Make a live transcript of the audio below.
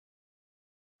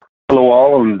Hello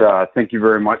all, and thank you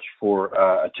very much for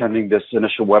attending this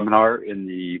initial webinar in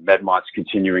the Medmont's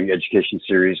continuing education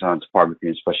series on topography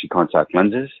and specialty contact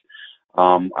lenses.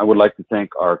 I would like to thank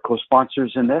our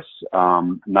co-sponsors in this,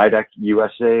 NIDEC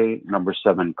USA, number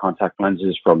 7 contact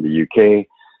lenses from the UK,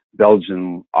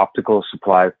 Belgian Optical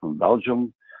Supply from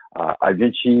Belgium,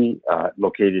 iVinci,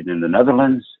 located in the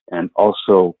Netherlands, and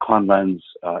also Conlens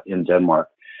in Denmark.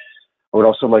 I would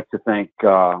also like to thank,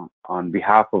 on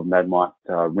behalf of Medmont,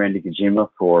 Randy Kojima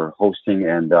for hosting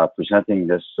and presenting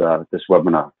this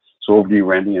webinar. So over to you,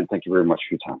 Randy, and thank you very much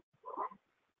for your time.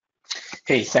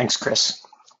 Hey, thanks, Chris.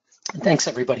 And thanks,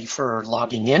 everybody, for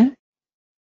logging in.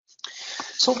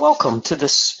 So welcome to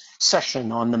this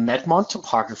session on the Medmont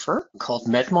Topographer called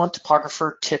Medmont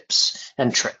Topographer Tips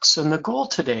and Tricks. And the goal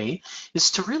today is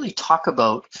to really talk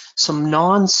about some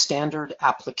non-standard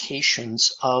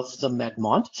applications of the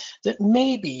Medmont that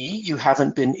maybe you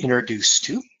haven't been introduced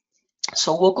to.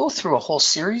 So we'll go through a whole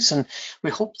series, and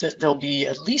we hope that there'll be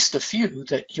at least a few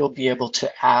that you'll be able to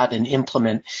add and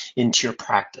implement into your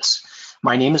practice.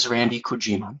 My name is Randy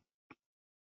Kojima.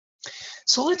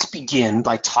 So let's begin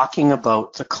by talking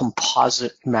about the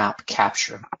composite map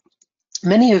capture.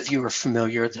 Many of you are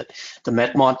familiar that the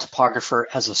Medmont Topographer,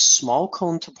 as a small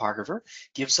cone topographer,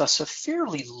 gives us a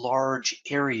fairly large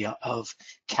area of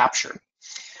capture.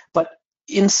 But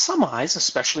in some eyes,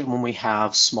 especially when we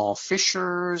have small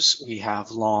fissures, we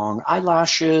have long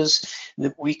eyelashes,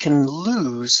 that we can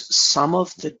lose some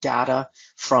of the data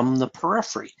from the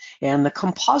periphery. And the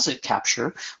composite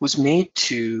capture was made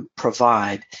to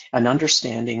provide an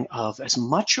understanding of as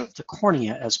much of the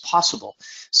cornea as possible.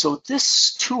 So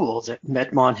this tool that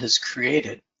Medmont has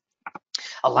created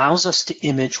allows us to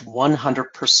image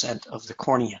 100% of the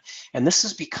cornea. And this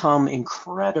has become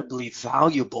incredibly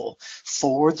valuable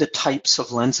for the types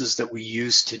of lenses that we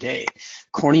use today.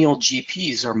 Corneal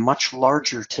GPs are much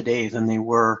larger today than they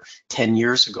were 10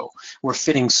 years ago. We're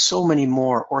fitting so many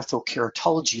more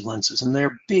orthokeratology lenses, and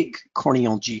they're big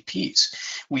corneal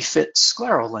GPs. We fit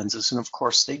scleral lenses, and of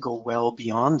course they go well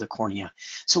beyond the cornea.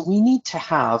 So we need to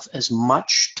have as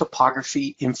much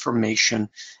topography information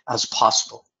as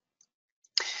possible.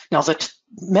 Now, that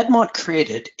Medmont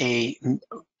created a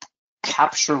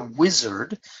capture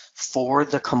wizard for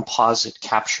the composite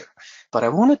capture. But I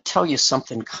want to tell you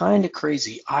something kind of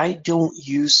crazy. I don't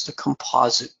use the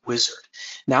composite wizard.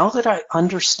 Now that I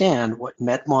understand what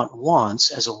Medmont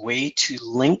wants as a way to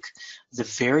link the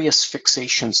various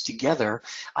fixations together,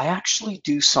 I actually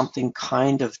do something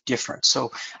kind of different.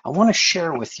 So I want to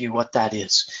share with you what that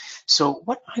is. So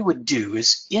what I would do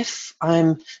is, if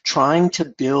I'm trying to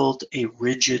build a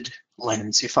rigid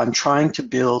lens, if I'm trying to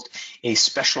build a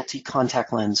specialty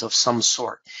contact lens of some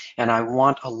sort, and I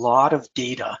want a lot of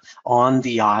data on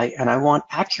the eye, and I want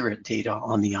accurate data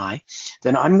on the eye,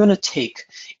 then I'm going to take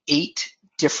 8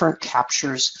 different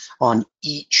captures on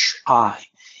each eye.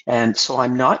 And so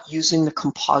I'm not using the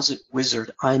composite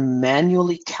wizard. I'm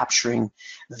manually capturing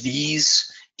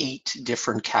these 8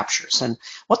 different captures. And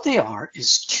what they are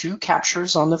is 2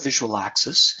 captures on the visual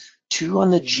axis, 2 on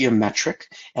the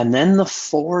geometric, and then the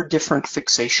 4 different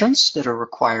fixations that are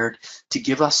required to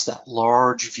give us that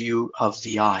large view of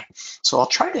the eye. So I'll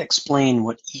try to explain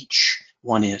what each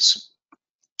one is.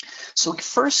 So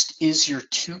first is your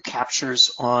 2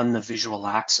 captures on the visual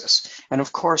axis. And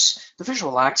of course, the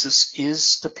visual axis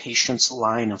is the patient's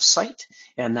line of sight,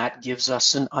 and that gives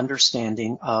us an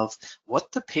understanding of what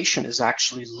the patient is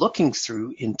actually looking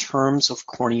through in terms of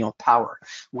corneal power.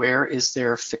 Where is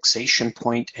their fixation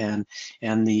point and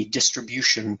the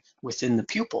distribution within the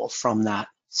pupil from that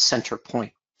center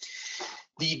point.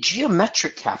 The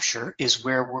geometric capture is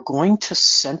where we're going to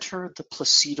center the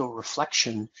placido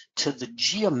reflection to the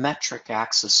geometric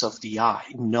axis of the eye,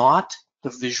 not the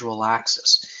visual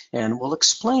axis. And we'll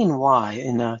explain why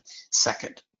in a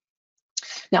second.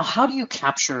 Now, how do you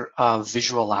capture a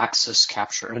visual axis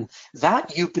capture? And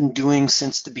that you've been doing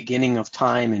since the beginning of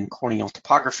time in corneal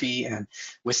topography and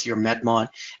with your Medmont,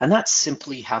 and that's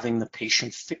simply having the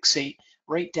patient fixate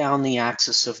right down the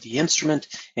axis of the instrument,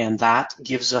 and that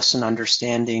gives us an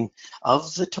understanding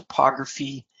of the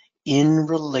topography in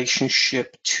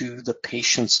relationship to the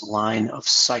patient's line of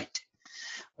sight.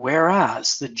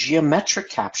 Whereas the geometric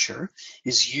capture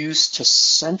is used to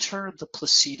center the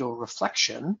placido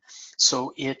reflection,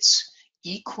 so it's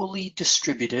equally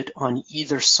distributed on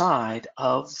either side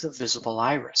of the visible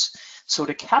iris. So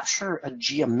to capture a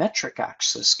geometric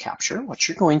axis capture, what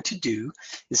you're going to do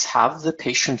is have the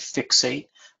patient fixate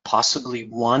possibly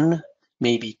 1,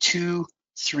 maybe 2,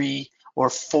 3, or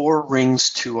 4 rings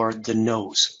toward the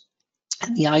nose.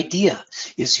 And the idea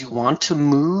is you want to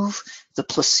move the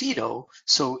placido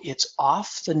so it's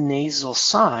off the nasal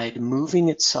side, moving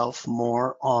itself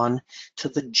more on to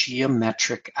the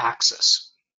geometric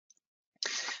axis.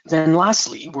 Then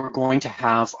lastly, we're going to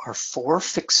have our 4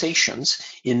 fixations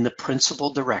in the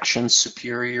principal directions: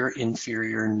 superior,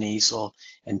 inferior, nasal,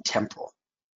 and temporal.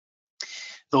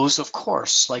 Those, of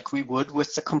course, like we would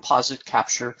with the composite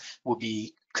capture, will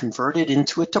be converted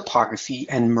into a topography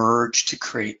and merged to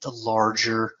create the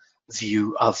larger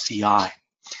view of the eye.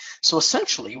 So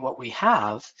essentially what we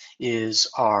have is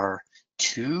our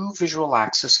 2 visual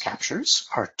axis captures,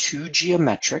 our 2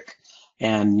 geometric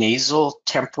and nasal,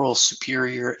 temporal,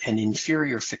 superior, and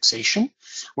inferior fixation.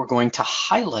 We're going to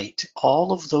highlight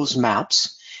all of those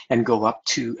maps and go up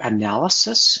to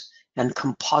analysis and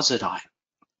composite eye.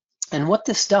 And what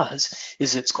this does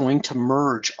is it's going to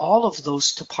merge all of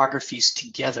those topographies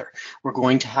together. We're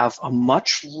going to have a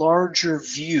much larger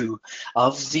view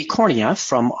of the cornea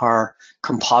from our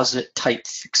composite type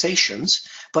fixations.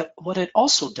 But what it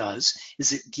also does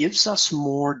is it gives us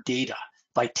more data.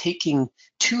 By taking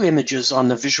 2 images on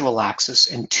the visual axis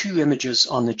and 2 images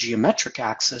on the geometric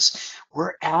axis,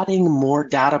 we're adding more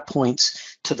data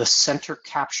points to the center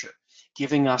capture,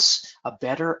 giving us a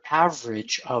better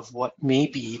average of what may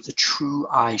be the true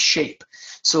eye shape.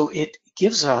 So it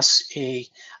gives us a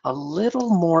little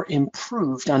more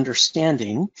improved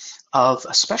understanding of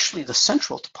especially the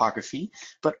central topography,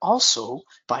 but also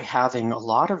by having a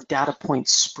lot of data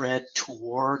points spread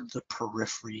toward the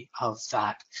periphery of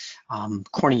that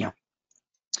cornea.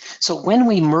 So when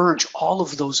we merge all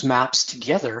of those maps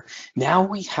together, now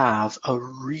we have a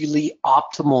really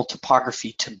optimal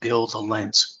topography to build a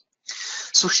lens.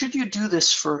 So should you do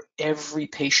this for every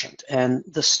patient? And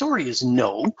the story is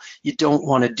no, you don't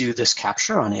want to do this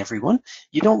capture on everyone.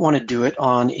 You don't want to do it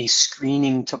on a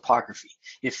screening topography.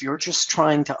 If you're just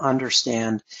trying to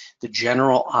understand the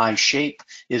general eye shape,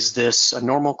 is this a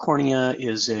normal cornea?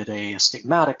 Is it a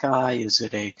astigmatic eye? Is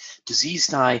it a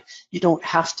diseased eye? You don't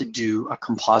have to do a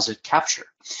composite capture.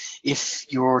 If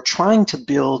you're trying to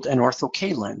build an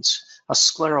ortho-K lens, a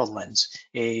scleral lens,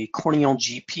 a corneal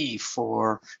GP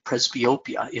for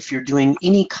presbyopia, if you're doing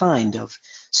any kind of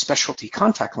specialty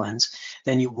contact lens,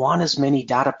 then you want as many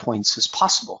data points as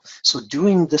possible. So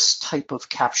doing this type of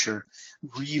capture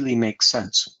really makes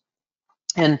sense.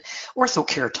 And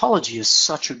orthokeratology is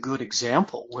such a good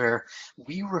example where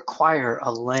we require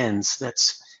a lens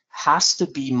that's has to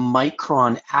be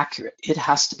micron accurate. It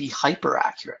has to be hyper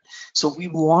accurate. So we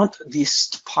want this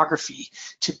topography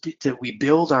to be, that we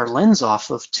build our lens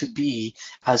off of, to be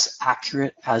as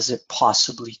accurate as it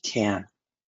possibly can.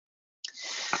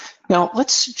 Now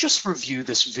let's just review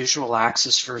this visual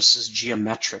axis versus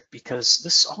geometric, because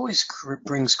this always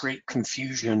brings great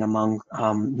confusion among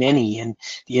many in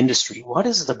the industry. What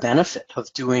is the benefit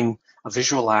of doing a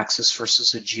visual axis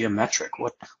versus a geometric?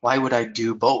 Why would I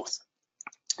do both?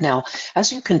 Now,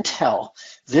 as you can tell,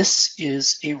 this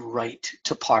is a right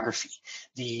topography.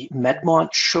 The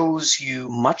Medmont shows you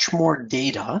much more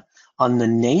data on the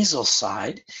nasal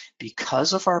side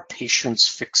because of our patient's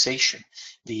fixation.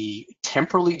 The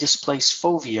temporally displaced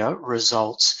fovea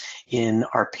results in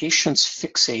our patients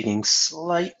fixating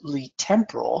slightly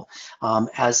temporal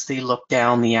as they look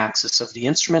down the axis of the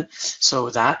instrument. So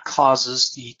that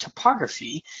causes the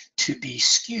topography to be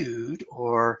skewed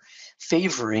or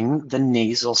favoring the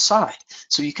nasal side.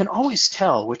 So you can always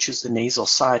tell which is the nasal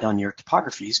side on your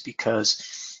topographies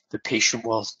because the patient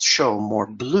will show more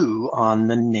blue on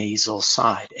the nasal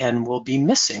side and will be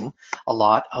missing a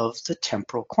lot of the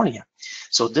temporal cornea.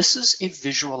 So this is a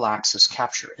visual axis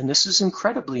capture, and this is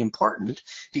incredibly important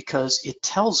because it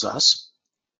tells us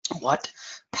what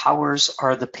powers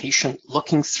are the patient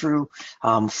looking through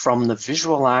from the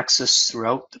visual axis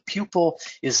throughout the pupil.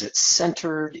 Is it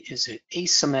centered? Is it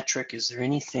asymmetric? Is there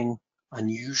anything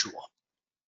unusual?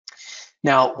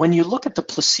 Now, when you look at the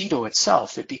placido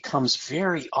itself, it becomes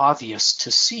very obvious to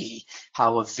see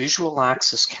how a visual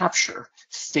axis capture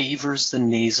favors the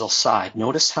nasal side.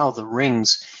 Notice how the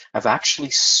rings have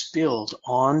actually spilled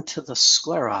onto the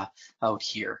sclera out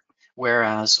here,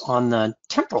 whereas on the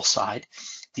temporal side,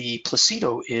 the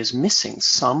placido is missing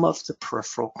some of the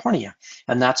peripheral cornea,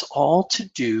 and that's all to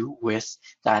do with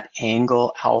that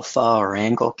angle alpha or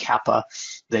angle kappa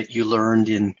that you learned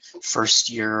in first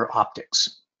year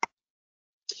optics.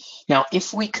 Now,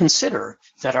 if we consider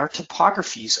that our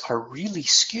topographies are really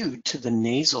skewed to the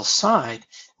nasal side,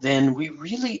 then we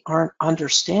really aren't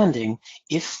understanding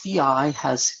if the eye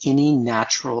has any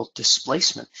natural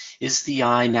displacement. Is the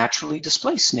eye naturally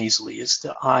displaced nasally? Is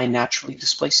the eye naturally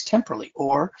displaced temporally?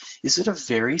 Or is it a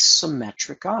very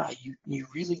symmetric eye? You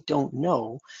really don't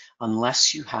know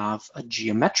unless you have a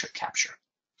geometric capture.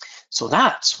 So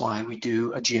that's why we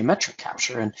do a geometric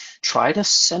capture and try to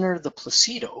center the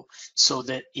placido so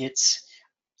that it's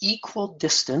equal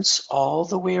distance all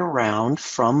the way around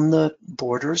from the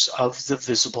borders of the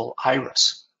visible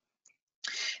iris.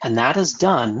 And that is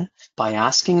done by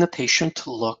asking the patient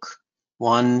to look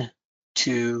 1,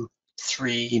 2,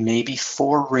 3, maybe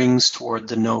 4 rings toward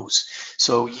the nose.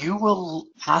 So you will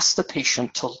ask the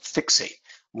patient to fixate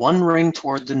 1 ring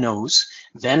toward the nose,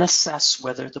 then assess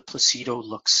whether the placido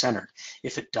looks centered.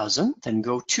 If it doesn't, then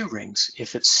go 2 rings.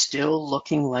 If it's still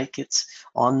looking like it's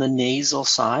on the nasal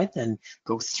side, then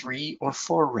go 3 or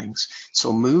 4 rings.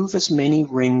 So move as many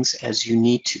rings as you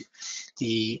need to.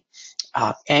 The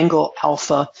angle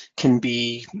alpha can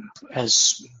be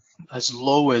as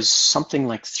low as something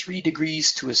like 3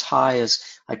 degrees to as high as,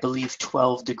 I believe,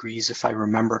 12 degrees, if I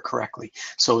remember correctly.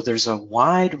 So there's a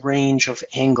wide range of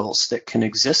angles that can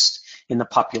exist in the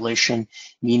population,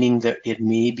 meaning that it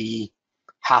may be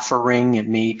half a ring, it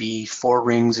may be 4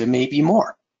 rings, it may be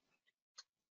more.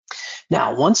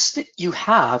 Now, once that you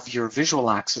have your visual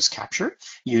axis capture,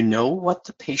 you know what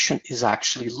the patient is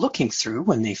actually looking through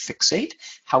when they fixate.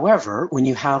 However, when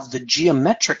you have the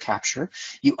geometric capture,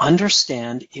 you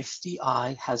understand if the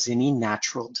eye has any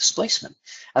natural displacement.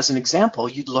 As an example,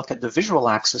 you'd look at the visual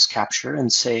axis capture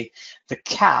and say the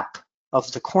cap of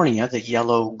the cornea, the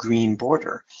yellow-green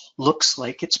border, looks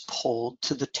like it's pulled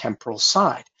to the temporal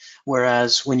side.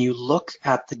 Whereas when you look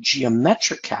at the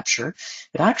geometric capture,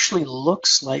 it actually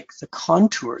looks like the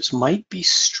contours might be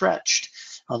stretched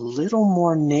a little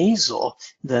more nasal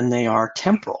than they are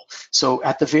temporal. So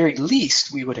at the very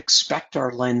least, we would expect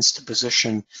our lens to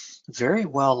position very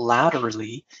well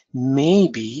laterally,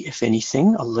 maybe, if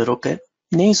anything, a little bit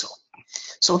nasal.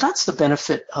 So that's the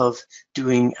benefit of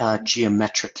doing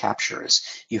geometric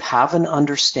captures. You have an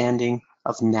understanding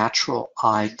of natural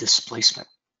eye displacement.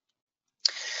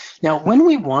 Now, when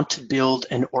we want to build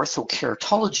an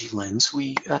orthokeratology lens,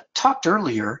 we talked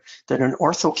earlier that an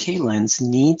ortho-K lens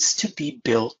needs to be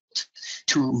built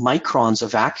to microns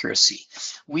of accuracy.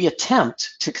 We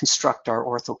attempt to construct our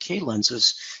ortho-K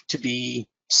lenses to be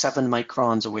 7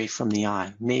 microns away from the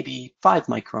eye, maybe 5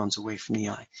 microns away from the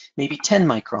eye, maybe 10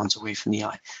 microns away from the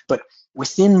eye. But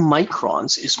within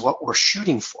microns is what we're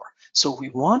shooting for. So we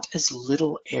want as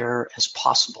little error as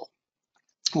possible.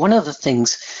 One of the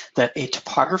things that a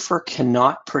topographer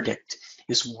cannot predict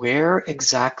is where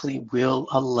exactly will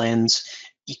a lens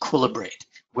equilibrate?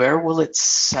 Where will it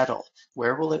settle?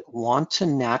 Where will it want to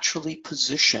naturally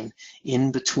position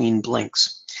in between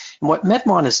blinks? And what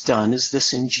Medmont has done is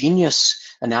this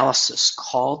ingenious analysis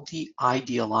called the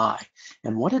ideal eye.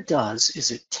 And what it does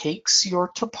is it takes your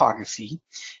topography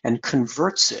and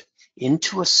converts it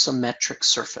into a symmetric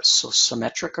surface. So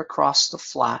symmetric across the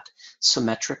flat,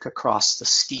 symmetric across the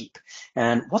steep.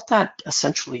 And what that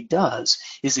essentially does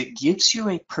is it gives you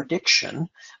a prediction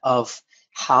of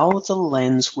how the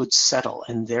lens would settle,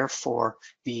 and therefore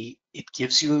it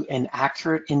gives you an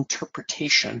accurate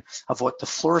interpretation of what the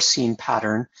fluorescein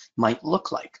pattern might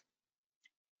look like.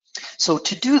 So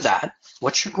to do that,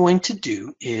 what you're going to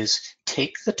do is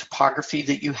take the topography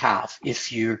that you have.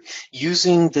 If you're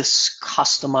using this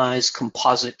customized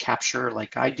composite capture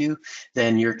like I do,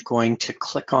 then you're going to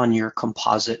click on your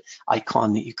composite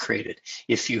icon that you created.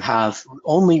 If you have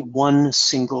only one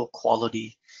single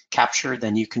quality capture,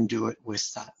 then you can do it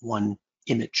with that one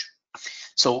image.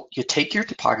 So you take your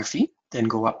topography, then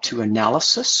go up to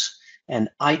Analysis and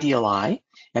Ideal Eye,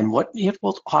 and what it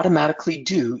will automatically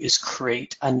do is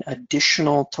create an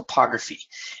additional topography.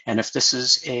 And if this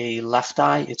is a left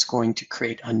eye, it's going to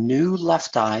create a new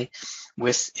left eye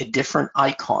with a different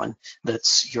icon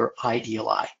that's your ideal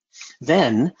eye.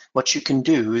 Then what you can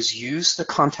do is use the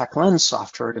contact lens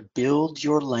software to build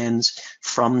your lens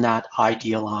from that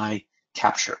ideal eye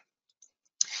capture.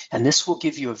 And this will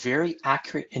give you a very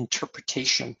accurate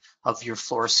interpretation of your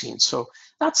fluorescein. So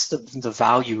that's the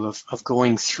value of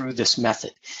going through this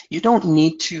method. You don't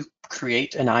need to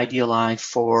create an ideal eye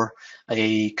for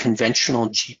a conventional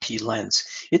GP lens.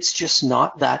 It's just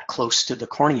not that close to the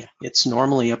cornea. It's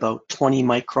normally about 20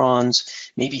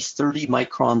 microns, maybe 30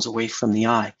 microns away from the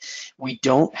eye. We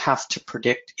don't have to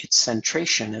predict its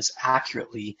centration as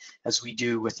accurately as we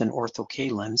do with an ortho-K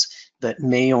lens that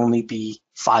may only be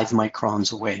 5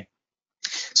 microns away.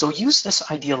 So use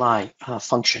this ideal eye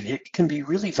function. It can be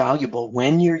really valuable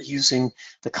when you're using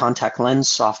the contact lens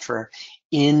software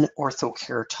in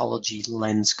orthokeratology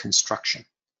lens construction.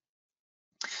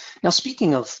 Now,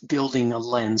 speaking of building a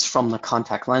lens from the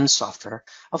contact lens software,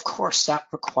 of course, that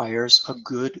requires a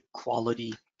good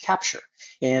quality capture.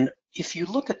 And if you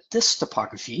look at this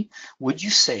topography, would you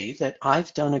say that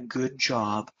I've done a good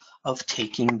job of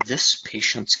taking this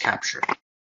patient's capture?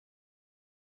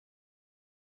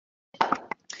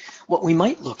 What we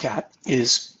might look at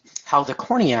is how the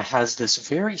cornea has this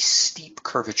very steep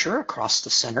curvature across the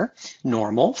center,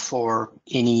 normal for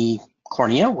any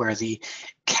cornea where the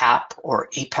cap or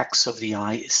apex of the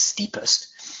eye is steepest.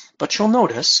 But you'll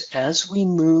notice as we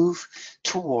move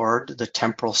toward the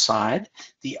temporal side,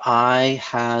 the eye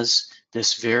has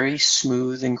this very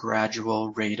smooth and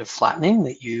gradual rate of flattening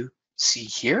that you see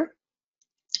here.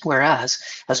 Whereas,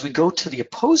 as we go to the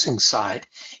opposing side,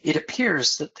 it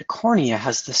appears that the cornea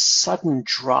has this sudden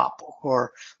drop,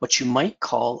 or what you might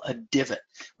call a divot,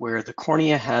 where the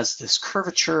cornea has this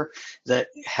curvature that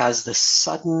has this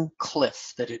sudden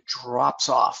cliff that it drops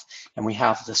off, and we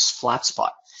have this flat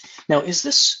spot. Now, is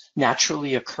this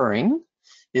naturally occurring?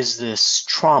 Is this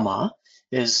trauma?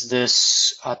 Is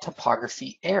this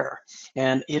topography error?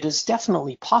 And it is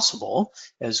definitely possible,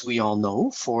 as we all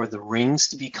know, for the rings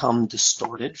to become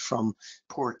distorted from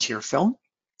poor tear film.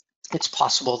 It's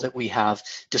possible that we have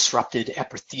disrupted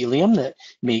epithelium that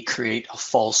may create a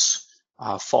false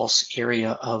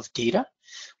area of data.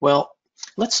 Well,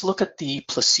 let's look at the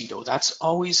placido. That's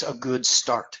always a good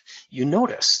start. You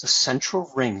notice the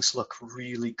central rings look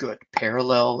really good,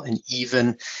 parallel and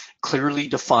even, clearly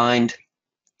defined.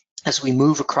 As we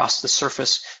move across the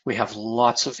surface, we have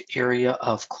lots of area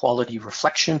of quality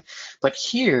reflection. But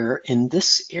here in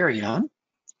this area,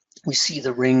 we see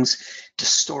the rings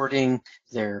distorting,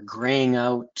 they're graying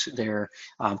out, they're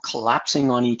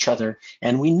collapsing on each other,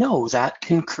 and we know that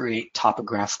can create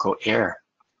topographical error.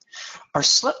 Our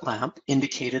slit lamp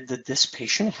indicated that this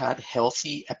patient had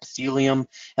healthy epithelium,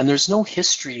 and there's no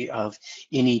history of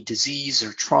any disease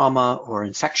or trauma or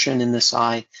infection in this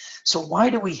eye. So why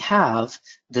do we have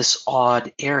this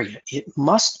odd area? It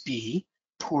must be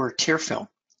poor tear film.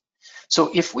 So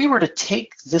if we were to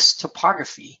take this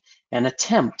topography and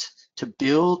attempt to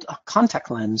build a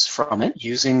contact lens from it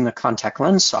using the contact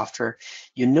lens software,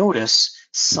 you notice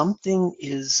something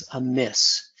is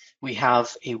amiss. We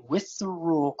have a with the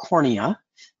rule cornea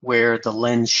where the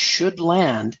lens should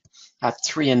land at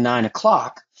 3 and 9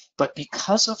 o'clock, but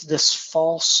because of this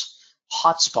false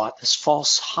hotspot, this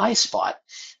false high spot,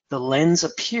 the lens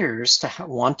appears to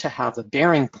want to have a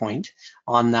bearing point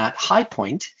on that high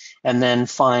point and then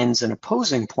finds an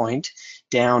opposing point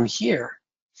down here.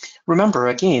 Remember,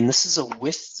 again, this is a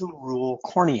with the rule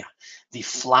cornea. The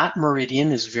flat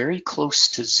meridian is very close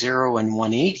to 0 and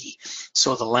 180.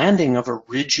 So the landing of a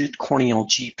rigid corneal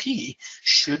GP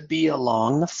should be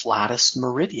along the flattest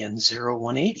meridian, 0,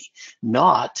 180,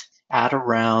 not at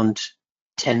around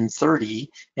 1030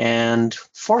 and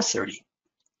 430.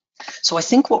 So I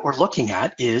think what we're looking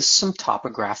at is some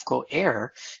topographical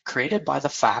error created by the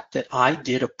fact that I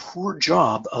did a poor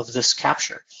job of this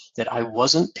capture, that I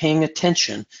wasn't paying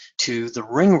attention to the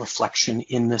ring reflection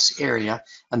in this area,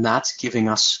 and that's giving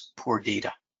us poor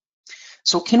data.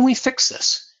 So can we fix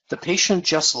this? The patient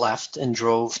just left and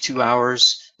drove 2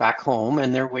 hours back home,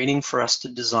 and they're waiting for us to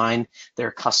design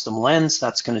their custom lens.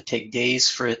 That's going to take days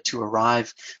for it to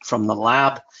arrive from the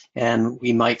lab, and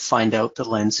we might find out the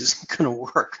lens isn't going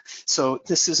to work. So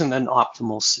this isn't an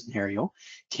optimal scenario.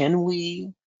 Can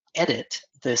we edit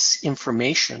this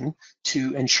information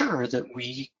to ensure that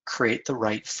we create the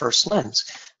right first lens?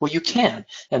 Well, you can.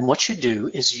 And what you do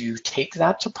is you take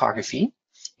that topography,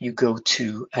 you go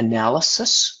to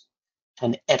Analysis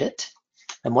and Edit,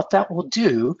 and what that will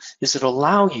do is it'll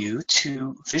allow you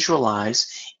to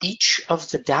visualize each of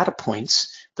the data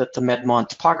points that the Medmont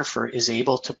topographer is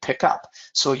able to pick up.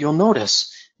 So you'll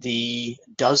notice the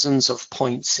dozens of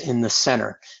points in the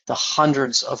center, the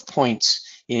hundreds of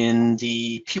points in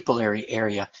the pupillary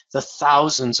area, the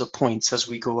thousands of points as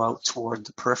we go out toward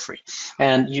the periphery.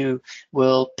 And you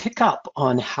will pick up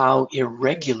on how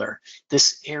irregular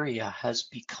this area has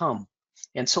become.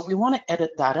 And so we want to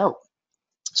edit that out.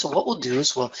 So what we'll do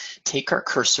is we'll take our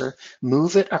cursor,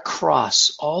 move it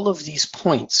across all of these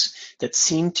points that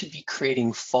seem to be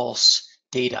creating false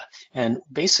data. And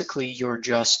basically you're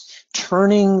just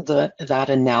turning that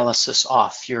analysis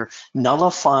off. You're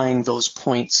nullifying those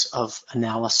points of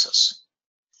analysis.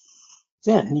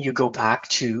 Then you go back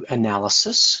to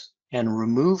Analysis and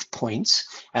Remove Points,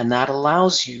 and that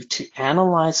allows you to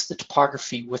analyze the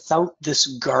topography without this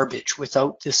garbage,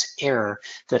 without this error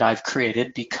that I've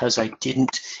created because I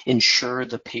didn't ensure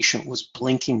the patient was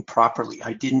blinking properly.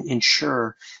 I didn't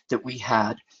ensure that we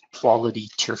had quality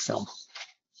tear film.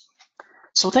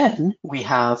 So then we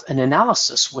have an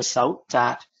analysis without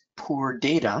that poor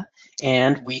data,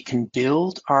 and we can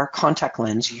build our contact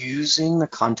lens using the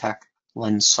contact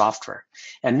lens software.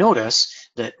 And notice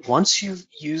that once you've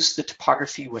used the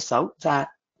topography without that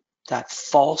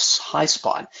false high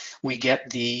spot, we get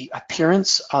the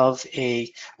appearance of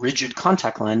a rigid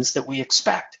contact lens that we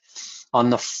expect. On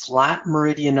the flat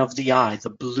meridian of the eye, the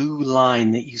blue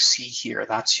line that you see here,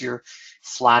 that's your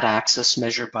flat axis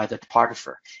measured by the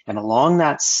topographer. And along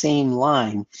that same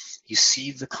line, you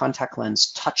see the contact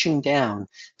lens touching down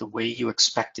the way you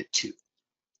expect it to.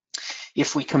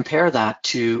 If we compare that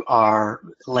to our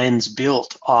lens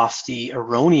built off the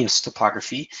erroneous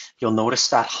topography, you'll notice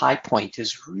that high point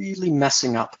is really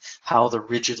messing up how the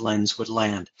rigid lens would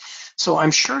land. So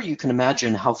I'm sure you can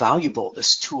imagine how valuable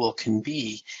this tool can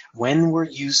be when we're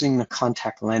using the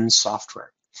contact lens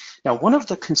software. Now, one of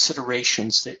the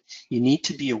considerations that you need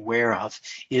to be aware of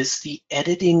is the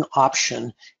editing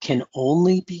option can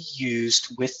only be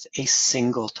used with a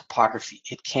single topography.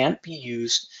 It can't be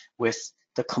used with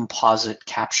the composite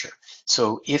capture.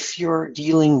 So if you're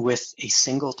dealing with a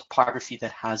single topography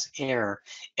that has error,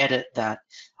 edit that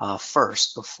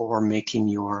first before making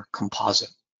your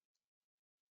composite.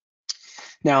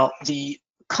 Now, the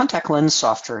contact lens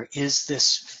software is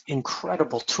this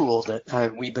incredible tool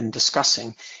that we've been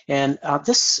discussing, and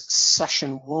this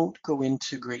session won't go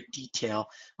into great detail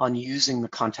on using the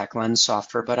contact lens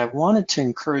software, but I wanted to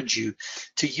encourage you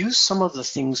to use some of the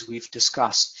things we've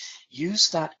discussed. Use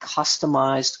that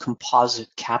customized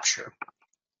composite capture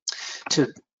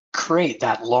to create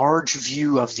that large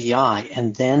view of the eye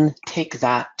and then take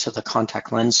that to the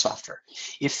contact lens software.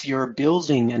 If you're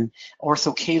building an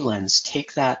ortho-K lens,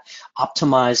 take that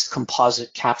optimized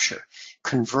composite capture,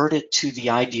 convert it to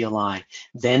the ideal eye,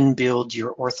 then build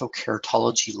your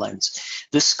orthokeratology lens.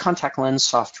 This contact lens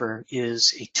software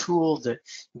is a tool that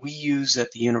we use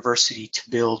at the university to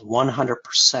build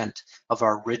 100% of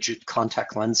our rigid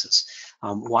contact lenses.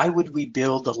 Why would we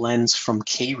build a lens from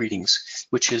K readings,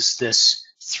 which is this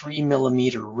 3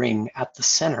 millimeter ring at the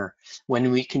center,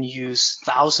 when we can use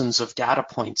thousands of data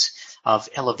points of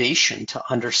elevation to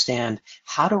understand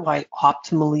how do I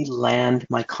optimally land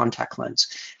my contact lens?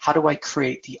 How do I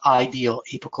create the ideal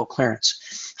apical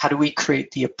clearance? How do we create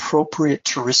the appropriate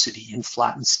toricity in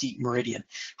flat and steep meridian?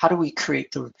 How do we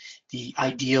create the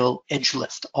ideal edge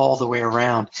lift all the way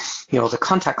around? You know, the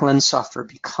contact lens software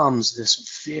becomes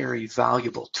this very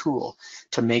valuable tool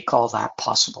to make all that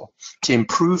possible, to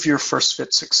improve your first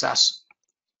fit success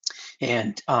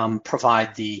and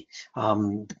provide the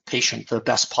patient the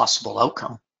best possible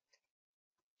outcome.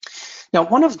 Now,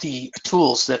 one of the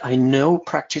tools that I know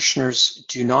practitioners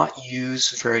do not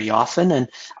use very often, and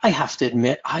I have to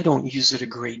admit I don't use it a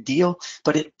great deal,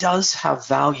 but it does have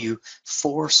value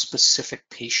for specific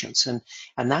patients, and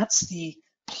that's the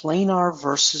planar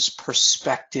versus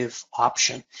perspective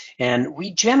option. And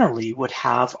we generally would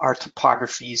have our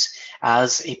topographies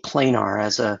as a planar,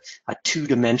 as a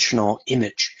two-dimensional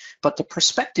image. But the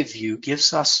perspective view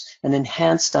gives us an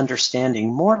enhanced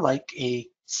understanding, more like a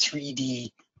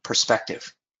 3D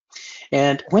perspective.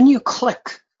 And when you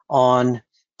click on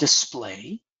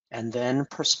display and then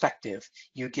perspective,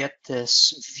 you get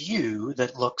this view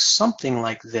that looks something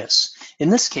like this. In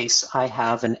this case, I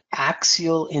have an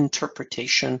axial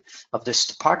interpretation of this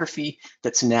topography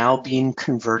that's now being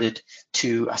converted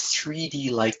to a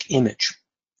 3D-like image.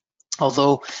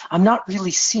 Although I'm not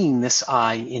really seeing this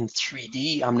eye in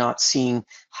 3D, I'm not seeing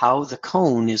how the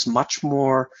cone is much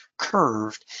more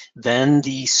curved than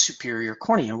the superior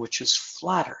cornea, which is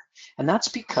flatter. And that's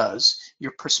because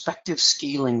your perspective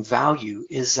scaling value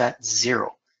is at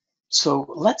 0. So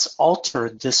let's alter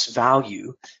this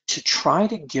value to try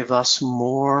to give us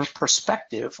more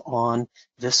perspective on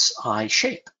this eye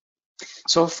shape.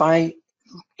 So if I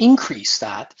increase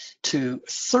that to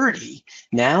 30,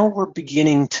 now we're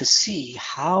beginning to see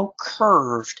how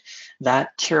curved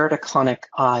that keratoconic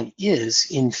eye is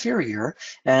inferior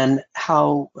and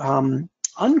how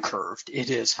uncurved it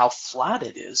is, how flat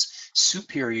it is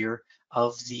superior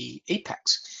of the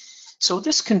apex. So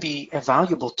this can be a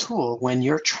valuable tool when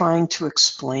you're trying to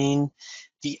explain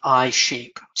the eye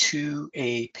shape to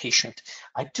a patient.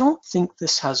 I don't think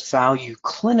this has value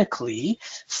clinically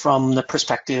from the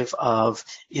perspective of,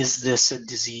 is this a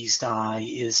diseased eye?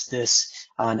 Is this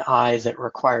an eye that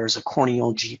requires a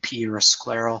corneal GP or a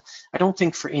scleral? I don't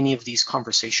think for any of these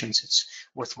conversations it's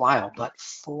worthwhile, but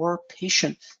for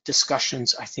patient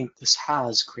discussions, I think this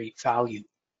has great value.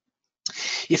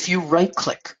 If you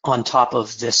right-click on top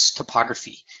of this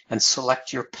topography and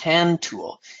select your pan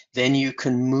tool, then you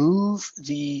can move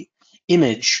the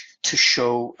image to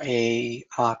show a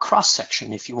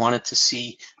cross-section if you wanted to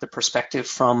see the perspective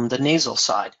from the nasal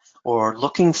side, or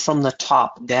looking from the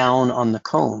top down on the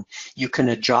cone. You can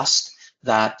adjust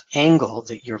that angle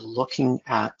that you're looking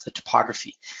at the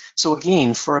topography. So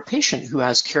again, for a patient who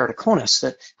has keratoconus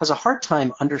that has a hard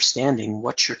time understanding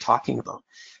what you're talking about,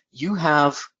 you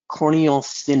have corneal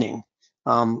thinning.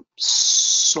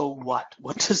 So what?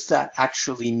 What does that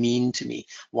actually mean to me?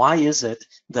 Why is it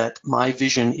that my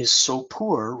vision is so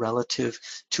poor relative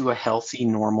to a healthy,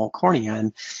 normal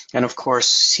cornea? And of course,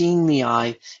 seeing the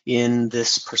eye in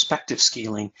this perspective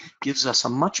scaling gives us a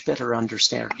much better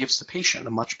understanding, gives the patient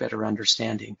a much better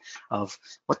understanding of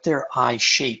what their eye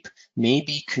shape may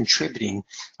be contributing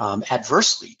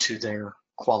adversely to their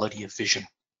quality of vision.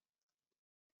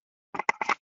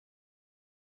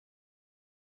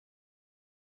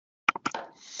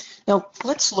 Now,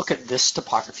 let's look at this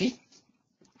topography,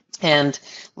 and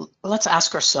let's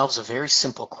ask ourselves a very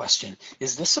simple question.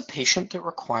 Is this a patient that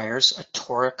requires a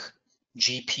toric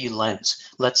GP lens?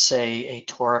 Let's say a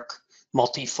toric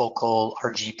multifocal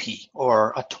RGP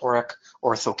or a toric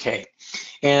ortho-K.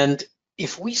 And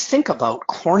if we think about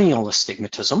corneal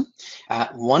astigmatism,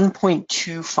 at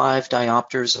 1.25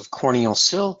 diopters of corneal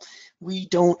sill, we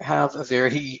don't have a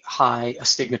very high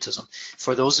astigmatism.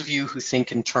 For those of you who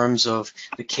think in terms of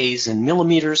the Ks in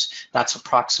millimeters, that's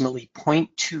approximately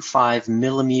 0.25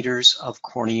 millimeters of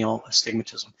corneal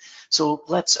astigmatism. So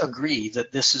let's agree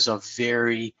that this is a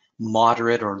very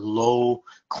moderate or low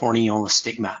corneal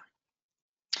astigmat.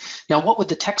 Now, what would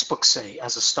the textbook say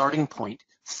as a starting point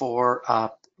for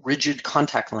a rigid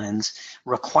contact lens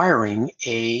requiring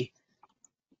a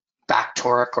back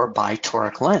toric or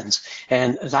bitoric lens?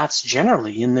 And that's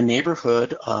generally in the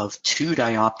neighborhood of 2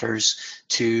 diopters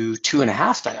to 2.5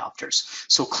 diopters.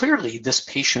 So clearly this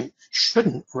patient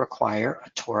shouldn't require a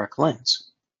toric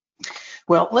lens.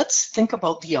 Well, let's think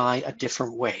about the eye a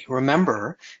different way.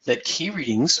 Remember that key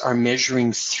readings are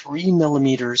measuring 3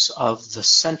 millimeters of the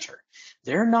center.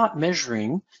 They're not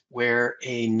measuring where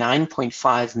a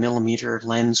 9.5 millimeter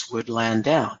lens would land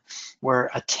down, where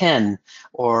a 10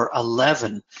 or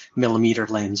 11 millimeter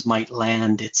lens might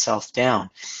land itself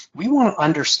down. We want to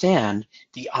understand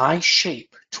the eye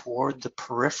shape toward the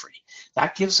periphery.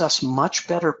 That gives us much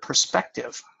better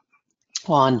perspective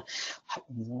on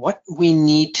what we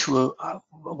need to,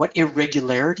 what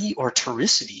irregularity or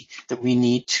toricity that we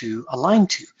need to align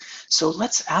to. So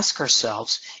let's ask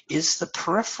ourselves, is the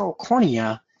peripheral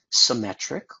cornea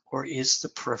symmetric or is the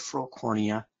peripheral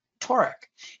cornea toric?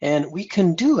 And we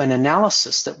can do an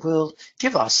analysis that will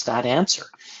give us that answer.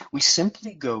 We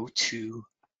simply go to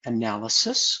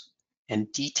Analysis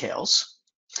and Details.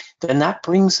 Then that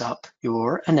brings up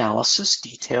your Analysis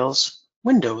Details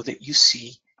window that you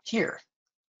see here.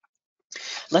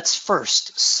 Let's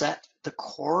first set the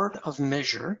chord of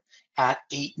measure at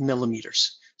 8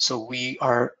 millimeters. So we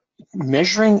are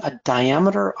measuring a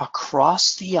diameter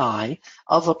across the eye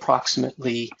of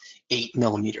approximately 8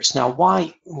 millimeters. Now,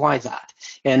 why that?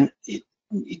 And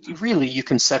really, you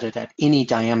can set it at any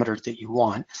diameter that you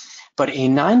want, but a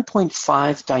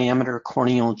 9.5 diameter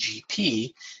corneal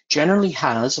GP generally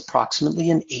has approximately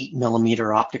an 8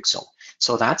 millimeter optic zone.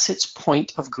 So that's its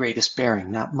point of greatest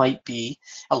bearing. That might be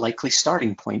a likely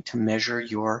starting point to measure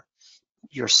your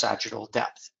sagittal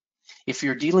depth. If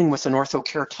you're dealing with an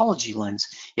orthokeratology lens,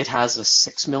 it has a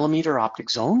 6 millimeter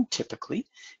optic zone, typically.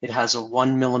 It has a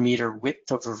 1 millimeter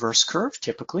width of reverse curve,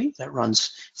 typically, that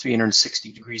runs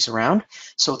 360 degrees around.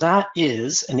 So that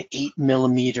is an 8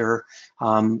 millimeter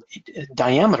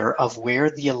diameter of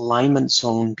where the alignment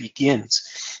zone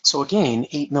begins. So again,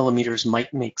 8 millimeters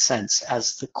might make sense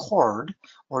as the chord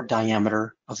or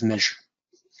diameter of measure.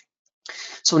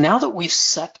 So now that we've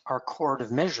set our chord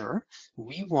of measure,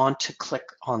 we want to click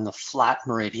on the flat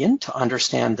meridian to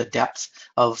understand the depth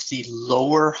of the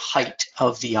lower height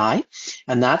of the eye,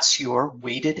 and that's your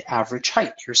weighted average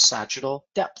height, your sagittal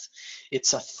depth.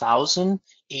 It's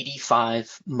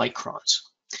 1,085 microns.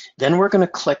 Then we're going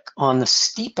to click on the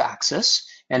steep axis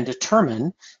and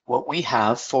determine what we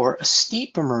have for a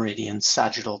steep meridian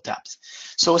sagittal depth.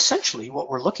 So essentially what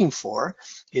we're looking for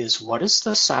is what is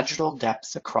the sagittal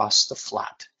depth across the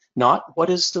flat, not what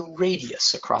is the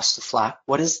radius across the flat,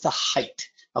 what is the height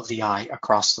of the eye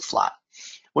across the flat,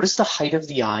 what is the height of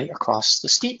the eye across the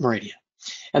steep meridian.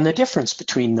 And the difference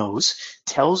between those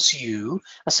tells you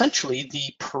essentially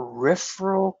the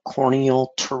peripheral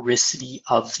corneal toricity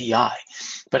of the eye.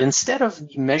 But instead of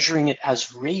measuring it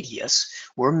as radius,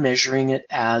 we're measuring it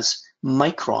as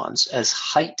microns, as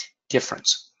height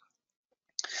difference.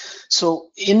 So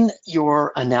in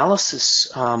your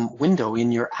analysis window,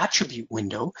 in your attribute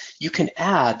window, you can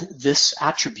add this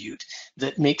attribute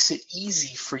that makes it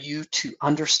easy for you to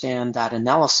understand that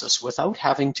analysis without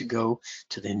having to go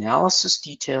to the analysis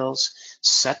details,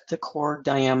 set the core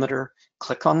diameter,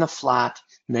 click on the flat,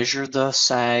 measure the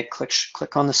sag,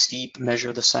 click on the steep,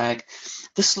 measure the sag.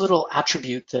 This little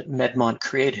attribute that Medmont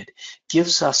created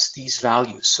gives us these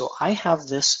values. So I have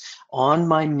this on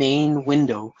my main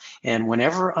window, and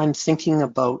whenever I'm thinking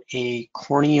about a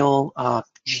corneal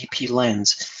GP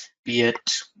lens, be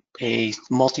it a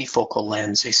multifocal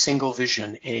lens, a single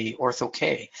vision, a ortho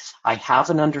K, I have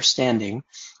an understanding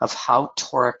of how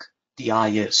toric the eye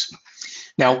is.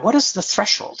 Now, what is the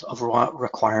threshold of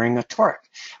requiring a toric?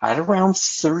 At around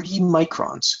 30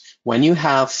 microns, when you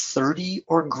have 30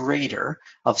 or greater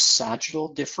of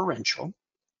sagittal differential,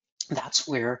 that's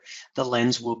where the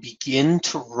lens will begin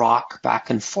to rock back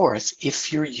and forth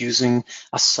if you're using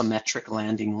a symmetric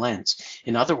landing lens.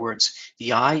 In other words,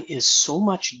 the eye is so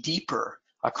much deeper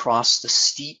across the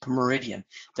steep meridian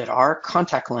that our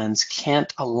contact lens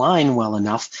can't align well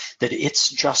enough that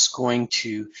it's just going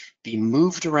to be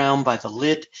moved around by the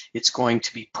lid. It's going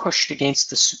to be pushed against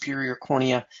the superior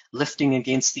cornea, lifting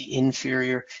against the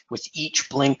inferior. With each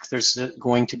blink, there's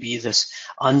going to be this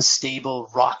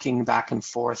unstable rocking back and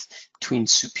forth between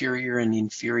superior and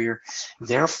inferior.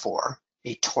 Therefore,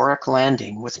 a toric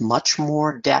landing with much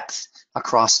more depth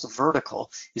across the vertical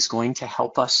is going to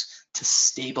help us to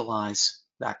stabilize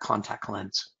that contact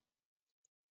lens.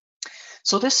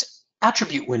 So this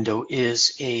attribute window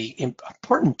is an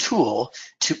important tool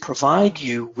to provide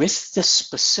you with the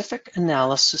specific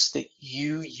analysis that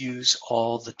you use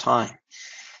all the time.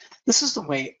 This is the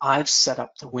way I've set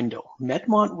up the window.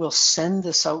 Medmont will send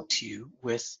this out to you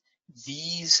with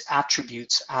these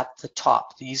attributes at the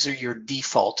top. These are your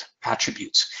default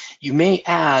attributes. You may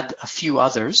add a few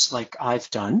others like I've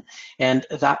done, and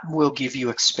that will give you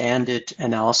expanded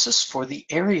analysis for the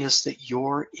areas that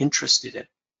you're interested in.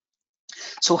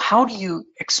 So how do you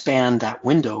expand that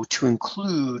window to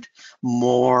include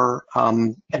more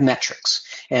metrics?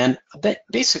 And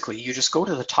basically, you just go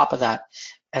to the top of that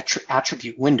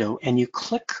attribute window and you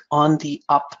click on the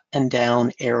up and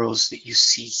down arrows that you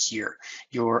see here,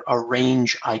 your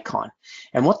arrange icon.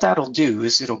 And what that'll do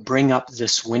is it'll bring up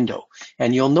this window.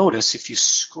 And you'll notice if you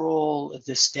scroll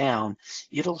this down,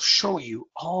 it'll show you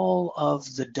all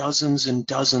of the dozens and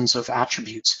dozens of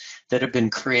attributes that have been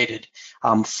created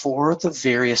for the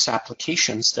various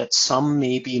applications that some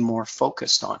may be more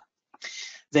focused on.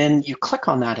 Then you click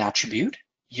on that attribute,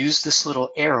 use this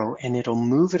little arrow, and it'll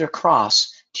move it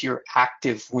across to your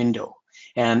active window.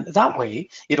 And that way,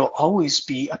 it'll always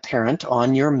be apparent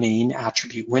on your main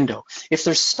attribute window. If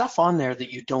there's stuff on there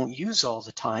that you don't use all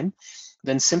the time,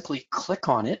 then simply click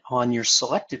on it on your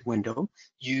selected window,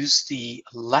 use the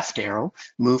left arrow,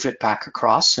 move it back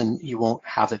across, and you won't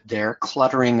have it there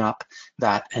cluttering up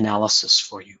that analysis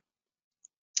for you.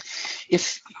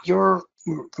 If you're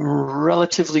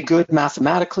relatively good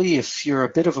mathematically, if you're a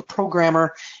bit of a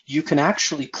programmer, you can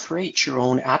actually create your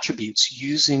own attributes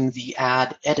using the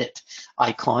add edit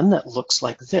icon that looks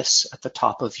like this at the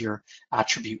top of your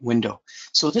attribute window.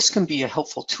 So this can be a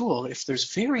helpful tool if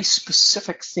there's very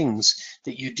specific things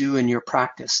that you do in your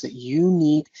practice that you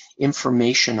need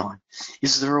information on.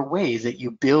 Is there a way that you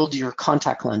build your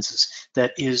contact lenses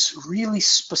that is really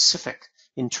specific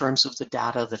in terms of the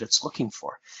data that it's looking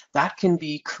for? That can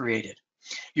be created.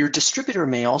 Your distributor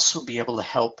may also be able to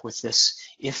help with this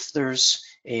if there's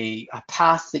a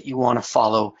path that you want to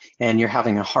follow and you're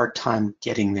having a hard time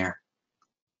getting there.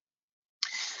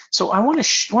 So I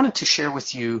wanted to share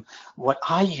with you what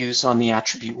I use on the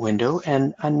attribute window,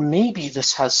 and maybe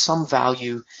this has some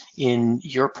value in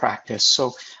your practice.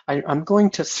 So I'm going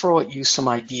to throw at you some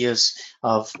ideas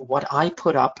of what I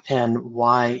put up and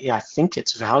why I think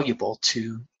it's valuable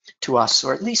to us,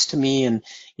 or at least to me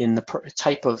in the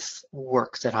type of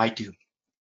work that I do.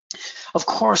 Of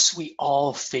course, we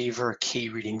all favor K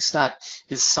readings. That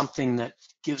is something that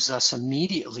gives us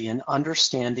immediately an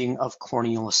understanding of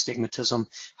corneal astigmatism,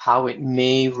 how it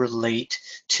may relate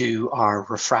to our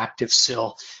refractive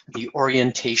sill, the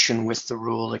orientation with the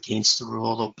rule, against the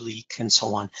rule, oblique, and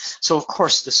so on. So of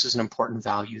course, this is an important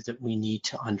value that we need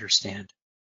to understand.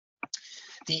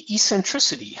 The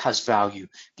eccentricity has value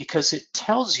because it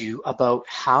tells you about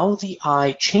how the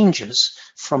eye changes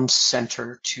from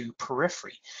center to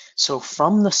periphery. So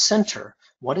from the center,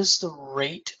 what is the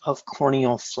rate of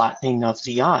corneal flattening of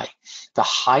the eye? The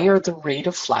higher the rate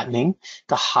of flattening,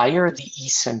 the higher the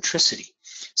eccentricity.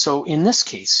 So in this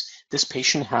case, this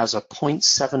patient has a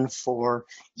 0.74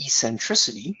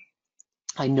 eccentricity.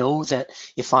 I know that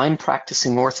if I'm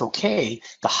practicing ortho-K,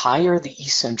 the higher the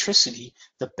eccentricity,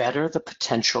 the better the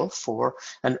potential for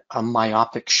a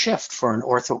myopic shift for an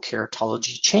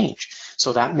orthokeratology change.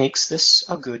 So that makes this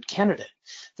a good candidate.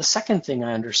 The second thing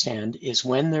I understand is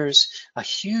when there's a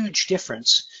huge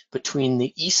difference between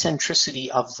the eccentricity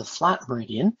of the flat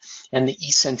meridian and the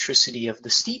eccentricity of the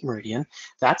steep meridian,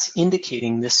 that's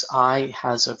indicating this eye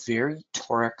has a very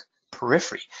toric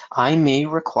periphery. I may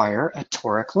require a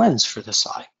toric lens for this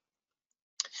eye.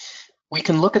 We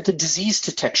can look at the disease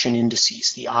detection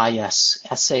indices, the IS,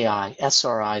 SAI,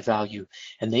 SRI value,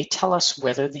 and they tell us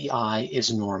whether the eye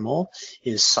is normal,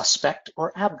 is suspect,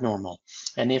 or abnormal.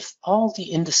 And if all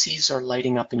the indices are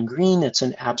lighting up in green, it's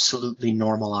an absolutely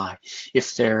normal eye.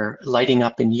 If they're lighting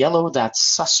up in yellow, that's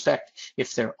suspect.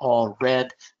 If they're all red,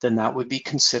 then that would be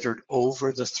considered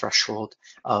over the threshold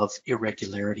of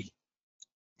irregularity.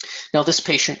 Now, this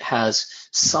patient has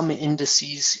some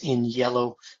indices in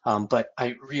yellow, but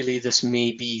this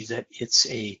may be that it's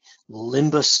a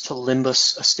limbus to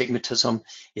limbus astigmatism.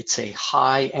 It's a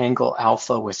high angle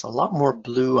alpha with a lot more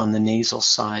blue on the nasal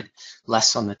side,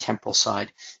 less on the temporal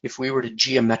side. If we were to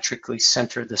geometrically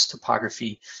center this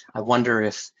topography, I wonder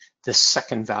if the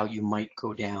second value might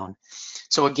go down.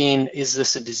 So again, is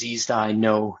this a diseased eye?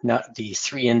 No, the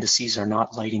three indices are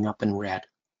not lighting up in red.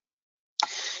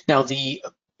 Now, the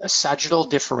sagittal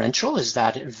differential is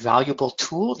that valuable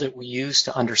tool that we use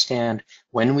to understand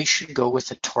when we should go with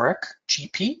a toric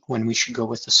GP, when we should go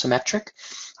with a symmetric.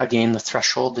 Again, the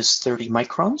threshold is 30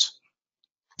 microns.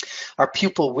 Our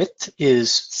pupil width is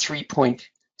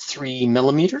 3.3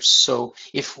 millimeters. So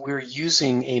if we're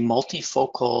using a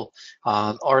multifocal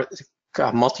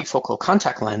multifocal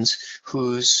contact lens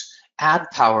whose add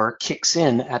power kicks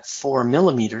in at 4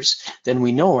 millimeters, then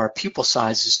we know our pupil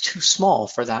size is too small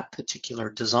for that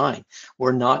particular design.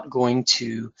 We're not going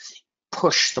to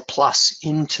push the plus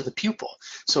into the pupil.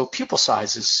 So pupil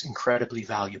size is incredibly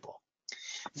valuable.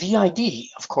 VID,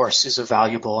 of course, is a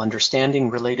valuable understanding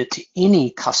related to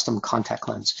any custom contact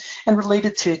lens and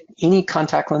related to any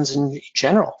contact lens in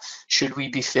general. Should we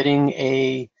be fitting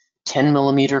a 10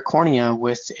 millimeter cornea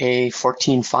with a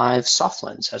 14.5 soft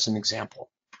lens, as an example?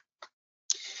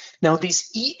 Now, these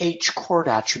EH chord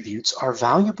attributes are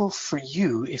valuable for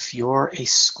you if you're a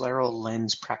scleral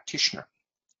lens practitioner.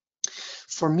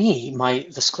 For me,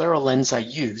 the scleral lens I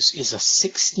use is a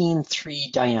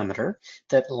 16.3 diameter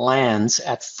that lands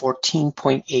at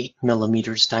 14.8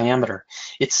 millimeters diameter.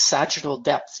 Its sagittal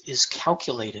depth is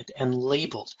calculated and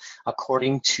labeled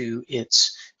according to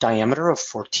its diameter of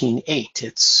 14.8,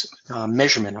 its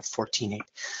measurement of 14.8.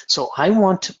 So I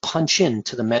want to punch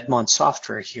into the Medmont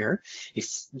software here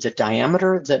if the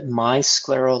diameter that my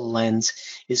scleral lens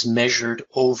is measured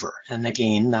over, and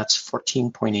again, that's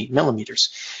 14.8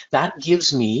 millimeters. That gives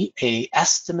me an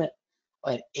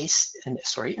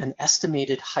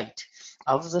estimated height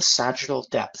of the sagittal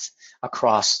depth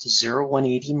across the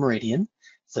 0-180 meridian,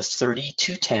 the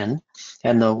 30-210,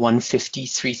 and the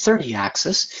 150-330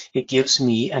 axis. It gives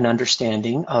me an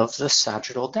understanding of the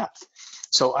sagittal depth.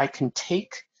 So I can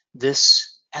take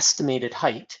this estimated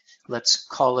height, let's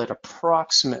call it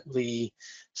approximately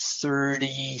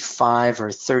 35 or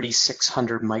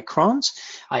 3600 microns.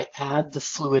 I add the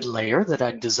fluid layer that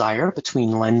I desire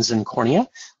between lens and cornea,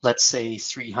 let's say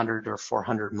 300 or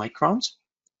 400 microns.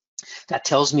 That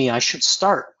tells me I should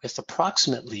start with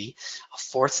approximately a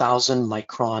 4000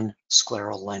 micron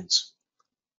scleral lens.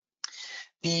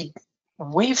 The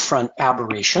wavefront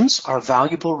aberrations are